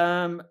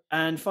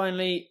 And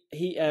finally,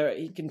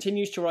 he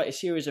continues to write a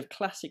series of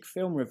classic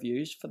film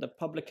reviews for the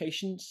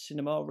publication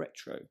Cinema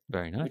Retro.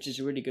 Very nice. Which is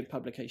a really good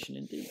publication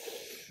indeed.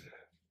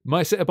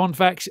 My set of Bond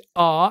facts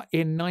are,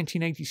 in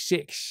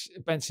 1986,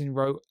 Benson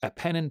wrote a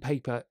pen and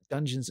paper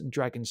Dungeons and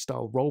Dragons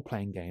style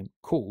role-playing game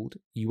called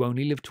You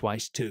Only Live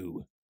Twice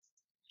 2.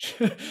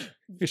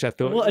 Which I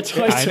thought, what a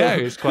title. I know,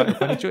 it's quite a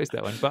funny choice,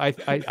 that one.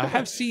 But I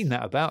have seen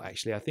that about,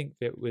 actually. I think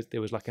there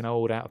was like an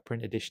old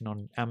out-of-print edition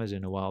on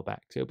Amazon a while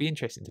back. So it'll be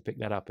interesting to pick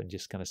that up and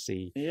just kind of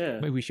see. Yeah.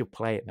 Maybe we should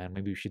play it, man.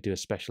 Maybe we should do a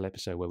special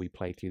episode where we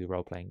play through the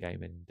role-playing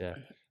game and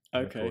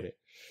record it.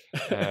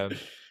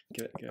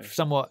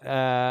 Somewhat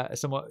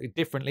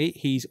differently,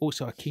 he's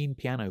also a keen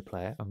piano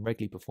player and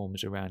regularly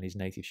performs around his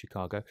native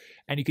Chicago.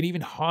 And you can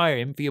even hire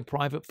him for your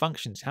private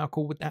functions. How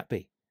cool would that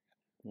be?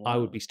 Wow. I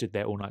would be stood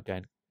there all night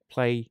going,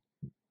 play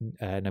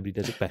Nobody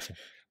Does It Better.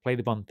 Play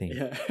the Bond theme.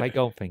 Yeah. Play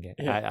Goldfinger.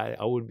 Yeah.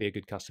 I wouldn't be a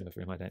good customer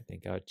for him, I don't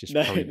think. I'd just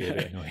probably be a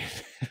bit annoying.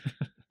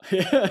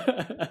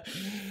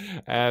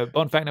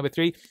 Bond fact number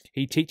 3.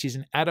 He teaches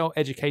an adult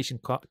education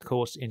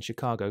course in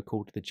Chicago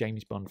called the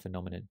James Bond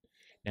Phenomenon.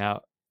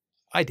 Now,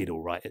 I did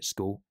all right at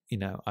school.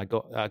 I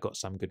got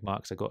some good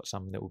marks. I got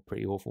some that were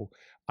pretty awful.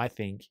 I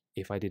think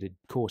if I did a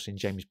course in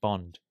James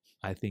Bond,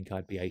 I think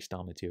I'd be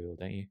A-star material,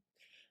 don't you?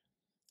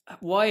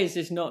 why is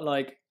this not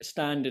like a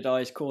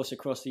standardized course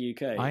across the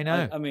UK? I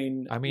know. I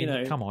mean,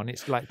 come on,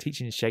 it's like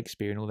teaching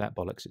Shakespeare and all that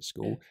bollocks at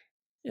school.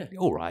 Yeah.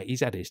 All right,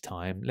 he's had his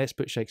time. Let's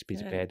put Shakespeare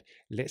to bed.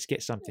 Let's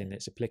get something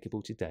that's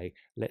applicable today.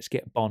 Let's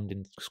get Bond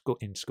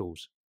in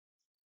schools.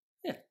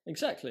 Yeah,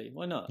 exactly.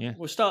 Why not? Yeah.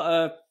 We'll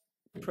start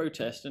a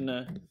protest and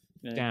a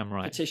damn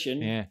right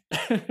petition. Yeah,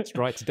 let's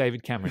write to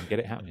David Cameron. Get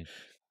it happening.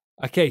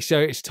 Okay, so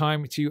it's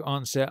time to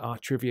answer our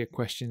trivia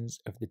questions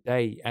of the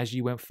day. As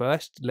you went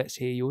first, let's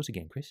hear yours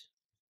again, Chris.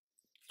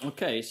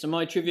 Okay, so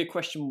my trivia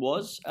question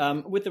was,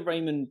 with the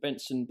Raymond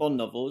Benson Bond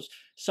novels,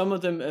 some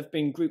of them have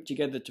been grouped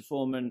together to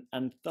form an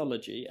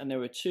anthology, and there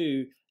were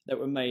two that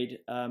were made,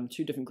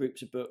 two different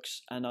groups of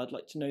books, and I'd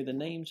like to know the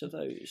names of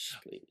those,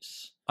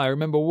 please. I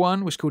remember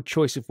one was called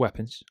Choice of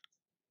Weapons.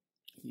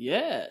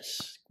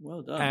 Yes,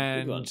 well done.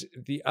 And good one.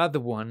 the other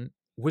one,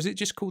 was it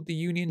just called the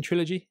Union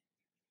Trilogy?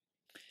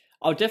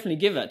 I'll definitely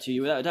give that to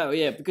you without a doubt,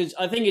 yeah, because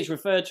I think it's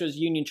referred to as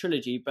Union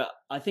Trilogy, but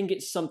I think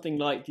it's something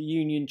like the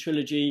Union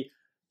Trilogy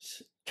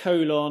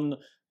colon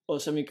or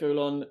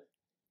semicolon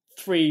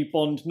 3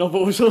 Bond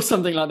novels or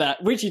something like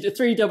that, which is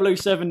 3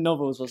 007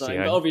 novels or something.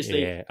 But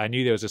obviously, yeah, I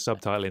knew there was a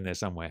subtitle in there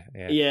somewhere.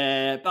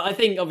 Yeah, but I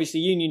think obviously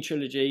Union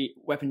Trilogy,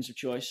 Weapons of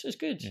Choice, is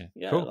good.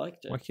 Yeah, cool. I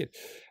liked it. Wicked.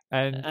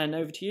 And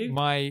over to you.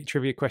 My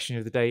trivia question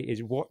of the day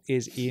is: what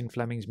is Ian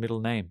Fleming's middle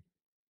name?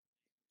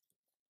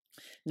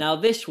 Now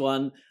this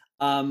one,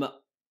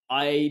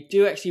 I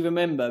do actually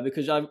remember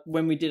because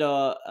when we did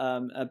our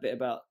a bit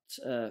about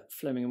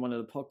Fleming in one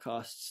of the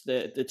podcasts,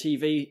 the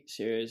TV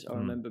series, I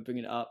remember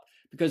bringing it up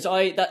because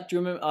do you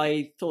remember?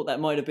 I thought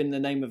that might have been the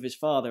name of his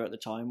father at the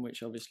time,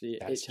 which obviously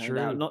it turned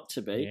out not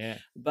to be. Yeah.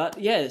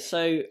 But yeah,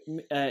 so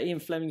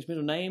Ian Fleming's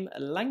middle name,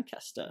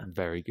 Lancaster.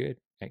 Very good.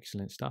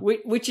 Excellent stuff.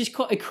 Which is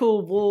quite a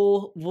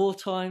cool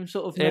wartime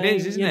sort of name. It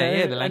is, isn't it?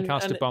 Yeah, the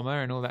Lancaster and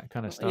bomber and all that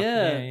kind of stuff.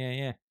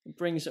 Yeah. It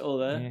brings it all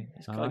there. Yeah,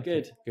 it's quite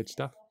good. Good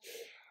stuff.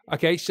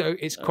 Okay, so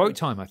it's quote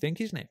time, I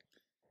think, isn't it?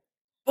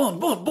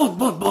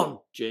 Bond.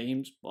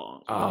 James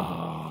Bond.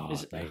 Oh,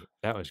 mate,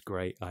 that was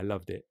great. I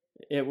loved it.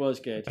 It was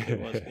good. It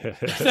was.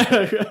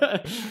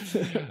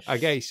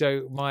 Okay,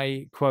 so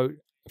my quote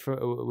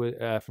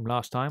from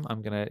last time,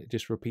 I'm going to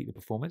just repeat the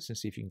performance and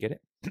see if you can get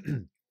it.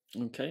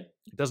 Okay.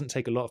 It doesn't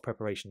take a lot of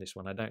preparation, this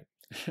one. I don't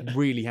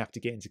really have to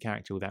get into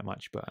character all that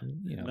much, but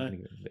I'm going to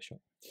give it a shot.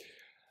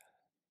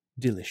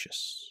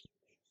 Delicious.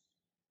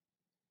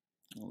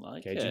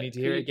 Okay, do you need to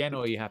hear it again,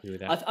 or are you happy with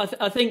that?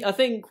 I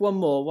think one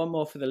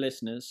more for the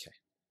listeners. Okay.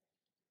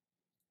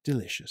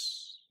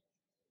 Delicious.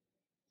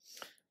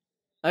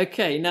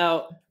 Okay,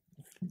 now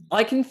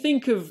I can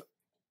think of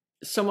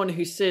someone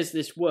who says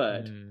this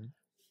word,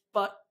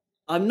 but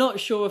I'm not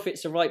sure if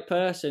it's the right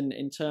person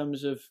in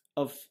terms of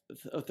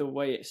the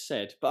way it's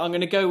said. But I'm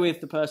going to go with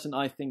the person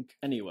I think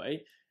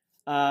anyway.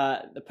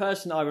 The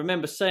person I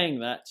remember saying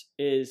that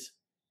is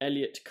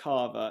Elliot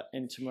Carver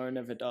in Tomorrow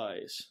Never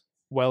Dies.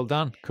 Well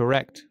done.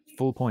 Correct.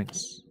 Full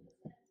points.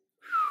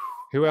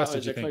 Who else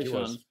did you think it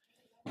was?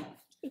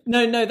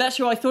 No, that's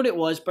who I thought it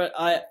was, but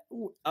I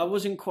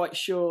wasn't quite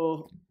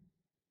sure.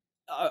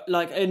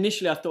 Like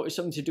initially, I thought it was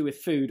something to do with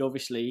food,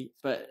 obviously,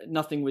 but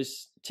nothing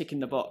was ticking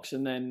the box.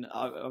 And then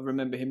I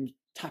remember him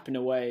tapping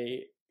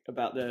away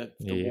about the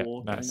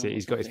war. That's it.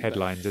 He's got his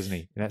headlines, doesn't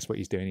he? And that's what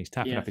he's doing. He's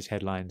tapping up his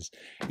headlines.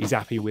 He's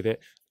happy with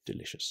it.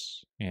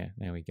 Delicious. Yeah,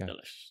 there we go.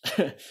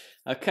 Delicious.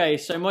 Okay,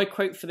 so my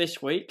quote for this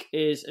week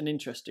is an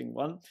interesting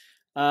one.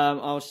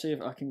 I'll see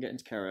if I can get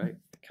into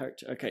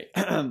character. Okay.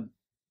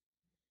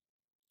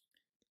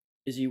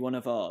 Is he one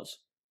of ours?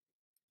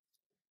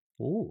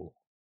 Ooh.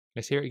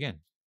 Let's hear it again.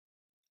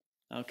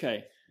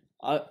 Okay.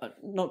 I'm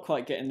not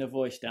quite getting the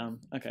voice down.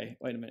 Okay,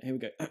 wait a minute. Here we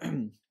go.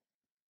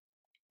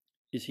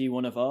 Is he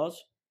one of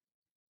ours?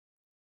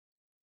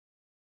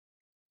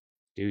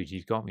 Dude,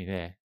 you've got me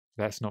there.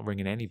 That's not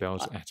ringing any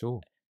bells at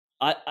all.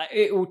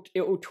 It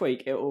will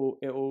tweak. It will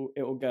go.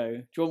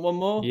 Do you want one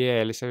more?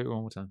 Yeah, let's have it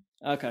one more time.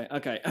 Okay.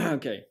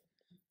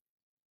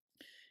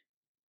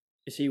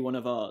 Is he one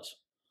of ours?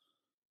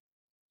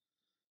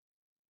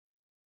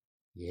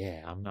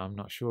 Yeah, I'm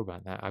not sure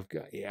about that. I've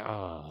got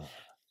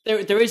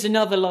There is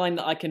another line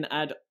that I can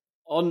add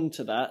on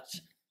to that,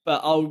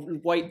 but I'll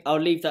wait. I'll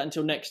leave that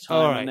until next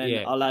time, and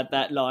then I'll add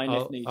that line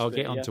if needs. I'll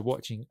get on to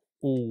watching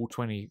all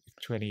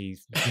 23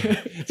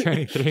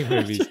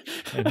 movies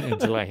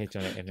until I hit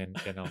on it, and then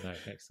I'll know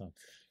next time.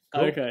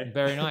 Cool. Okay,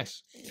 very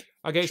nice.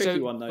 Okay, tricky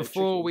so one, though,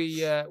 before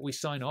we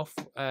sign off,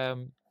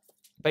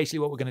 basically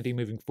what we're going to do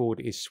moving forward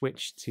is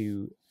switch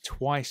to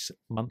twice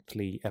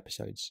monthly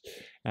episodes.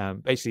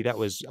 Basically, that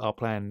was our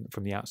plan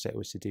from the outset,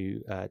 was to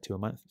do 2 a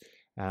month.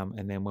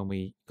 And then when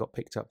we got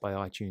picked up by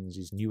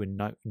iTunes' new and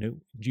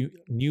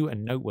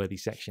noteworthy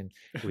section,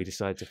 we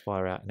decided to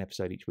fire out an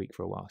episode each week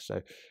for a while.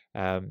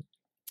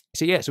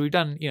 So we've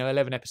done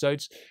 11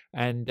 episodes,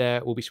 and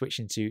we'll be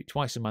switching to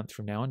twice a month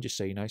from now on, just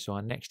so you know. So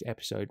our next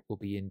episode will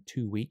be in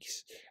 2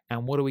 weeks.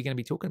 And what are we going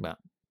to be talking about?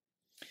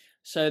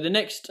 So the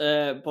next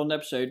Bond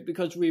episode,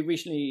 because we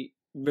recently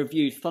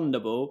reviewed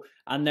Thunderball,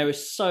 and there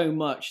is so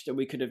much that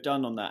we could have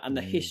done on that, and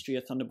the history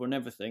of Thunderball and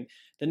everything.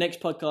 The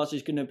next podcast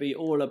is going to be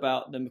all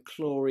about the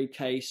McClory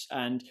case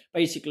and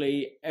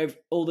basically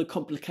all the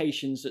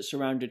complications that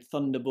surrounded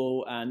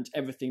Thunderball and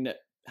everything that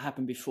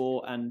happened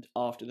before and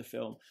after the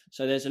film.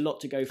 So there's a lot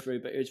to go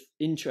through, but it was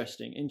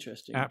interesting.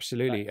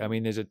 Absolutely. I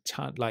mean, there's a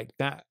ton like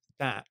that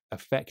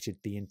affected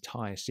the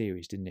entire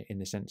series, didn't it? In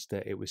the sense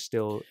that it was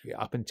still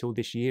up until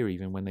this year,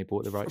 even when they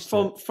bought the rights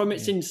from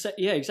its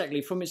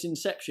exactly from its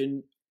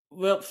inception.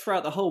 Well,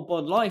 throughout the whole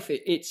Bond life,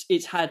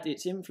 it's had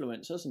its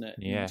influence, hasn't it?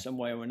 Yeah, in some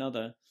way or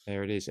another.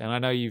 There it is. And I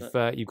know you've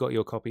got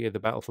your copy of the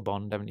Battle for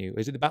Bond, haven't you?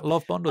 Is it the Battle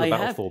of Bond or the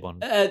Battle for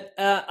Bond?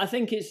 I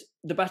think it's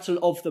the Battle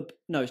of the.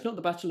 No, it's not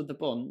the Battle of the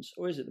Bonds,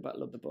 or is it the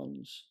Battle of the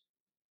Bonds?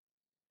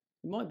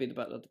 It might be the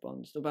Battle of the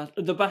Bonds. The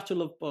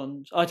Battle of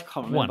Bonds. I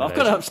can't remember. I've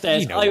got it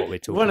upstairs. You know what we're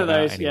talking one of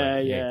those.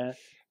 anyway. Yeah.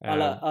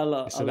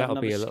 So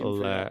that'll be a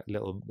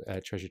little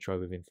treasure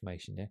trove of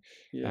information there.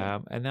 Yeah.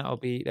 And that'll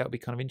be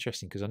kind of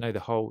interesting because I know the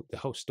whole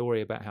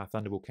story about how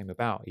Thunderball came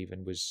about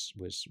even was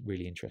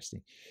really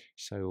interesting.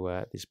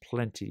 So there's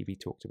plenty to be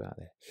talked about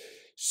there.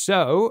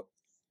 So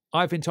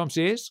I've been Tom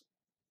Sears.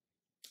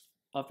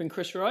 I've been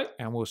Chris Wright.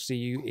 And we'll see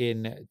you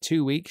in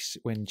 2 weeks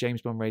when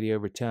James Bond Radio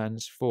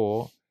returns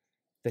for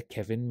the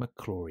Kevin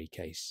McClory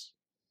case.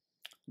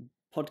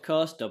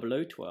 Podcast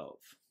 0012.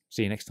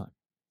 See you next time.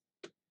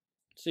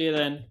 See you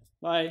then.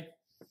 Bye.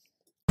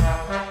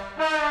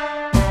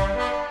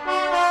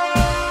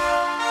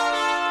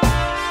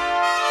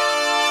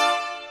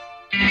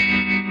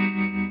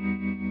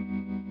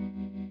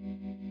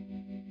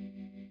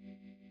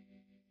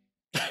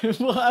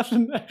 What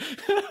happened there?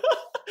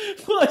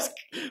 What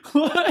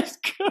is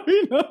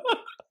going on?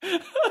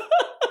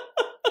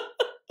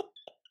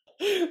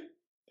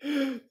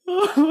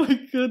 Oh my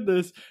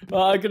goodness.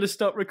 Well, I'm going to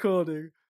stop recording.